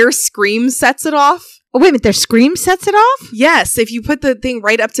 Then their scream sets it off. Oh, wait a minute. Their scream sets it off? Yes. If you put the thing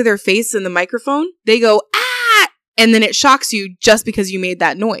right up to their face in the microphone, they go, ah! And then it shocks you just because you made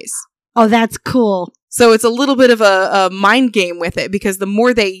that noise. Oh, that's cool. So it's a little bit of a mind game with it because the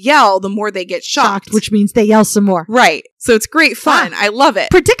more they yell, the more they get shocked. Which means they yell some more. Right. So it's great fun. I love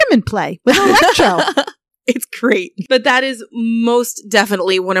it. Predicament play with electro. It's great. But that is most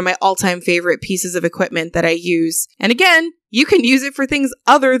definitely one of my all-time favorite pieces of equipment that I use. And again, you can use it for things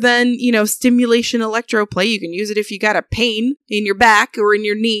other than, stimulation electro play. You can use it if you got a pain in your back or in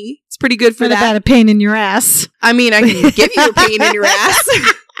your knee. It's pretty good for that. What about a pain in your ass? I mean, I can give you a pain in your ass.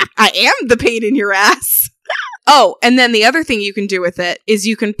 I am the pain in your ass. Oh, and then the other thing you can do with it is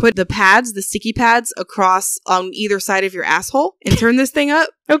you can put the pads, the sticky pads, across on either side of your asshole and turn this thing up.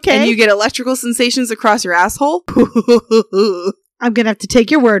 Okay. And you get electrical sensations across your asshole. I'm going to have to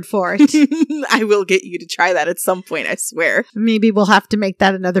take your word for it. I will get you to try that at some point, I swear. Maybe we'll have to make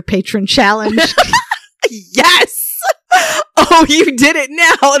that another patron challenge. Yes! Oh, you did it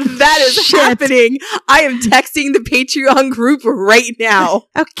now. That is happening. I am texting the Patreon group right now.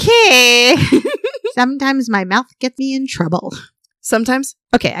 Okay. Sometimes my mouth gets me in trouble. Sometimes?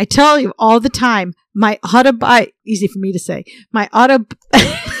 Okay, I tell you all the time, easy for me to say, One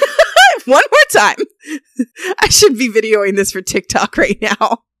more time. I should be videoing this for TikTok right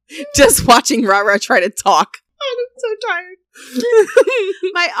now. Just watching Rara try to talk. I'm so tired.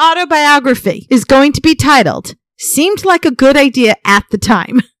 My autobiography is going to be titled, Seemed Like a Good Idea at the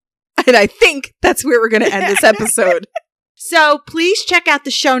Time. And I think that's where we're going to end this episode. So please check out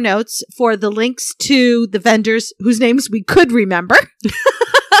the show notes for the links to the vendors whose names we could remember.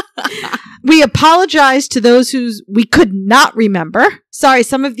 We apologize to those whose we could not remember. Sorry,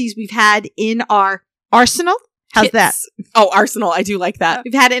 some of these we've had in our arsenal. How's that? Oh, arsenal. I do like that.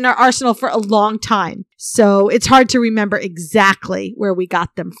 We've had it in our arsenal for a long time. So it's hard to remember exactly where we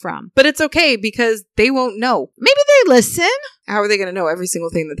got them from. But it's okay because they won't know. Maybe they listen. How are they going to know every single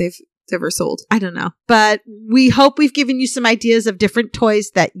thing that they've ever sold? I don't know. But we hope we've given you some ideas of different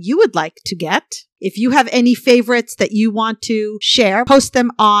toys that you would like to get. If you have any favorites that you want to share, post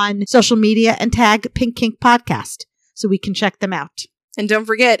them on social media and tag Pink Kink Podcast so we can check them out. And don't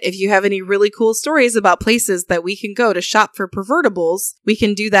forget, if you have any really cool stories about places that we can go to shop for pervertibles, we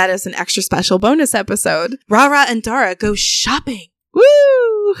can do that as an extra special bonus episode. Rara and Dara go shopping.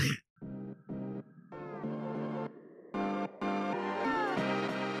 Woo!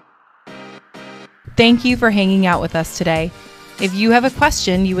 Thank you for hanging out with us today. If you have a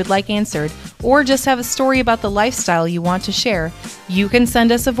question you would like answered, or just have a story about the lifestyle you want to share, you can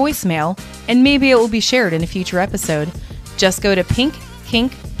send us a voicemail, and maybe it will be shared in a future episode. Just go to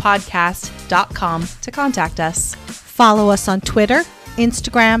pinkkinkpodcast.com to contact us. Follow us on Twitter,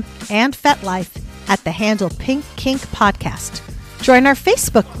 Instagram, and FetLife at the handle Pink Kink Podcast. Join our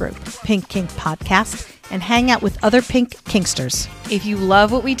Facebook group, Pink Kink Podcast, and hang out with other Pink Kinksters. If you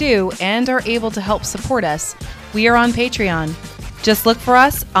love what we do and are able to help support us, we are on Patreon. Just look for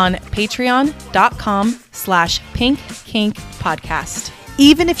us on patreon.com/pinkkinkpodcast.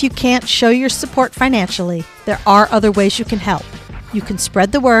 Even if you can't show your support financially, there are other ways you can help. You can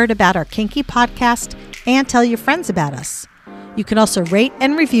spread the word about our kinky podcast and tell your friends about us. You can also rate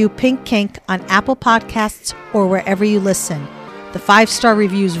and review Pink Kink on Apple Podcasts or wherever you listen. The 5-star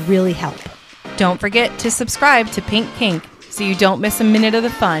reviews really help. Don't forget to subscribe to Pink Kink so you don't miss a minute of the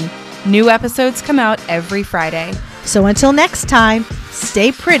fun. New episodes come out every Friday. So until next time,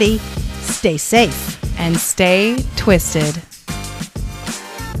 stay pretty, stay safe, and stay twisted.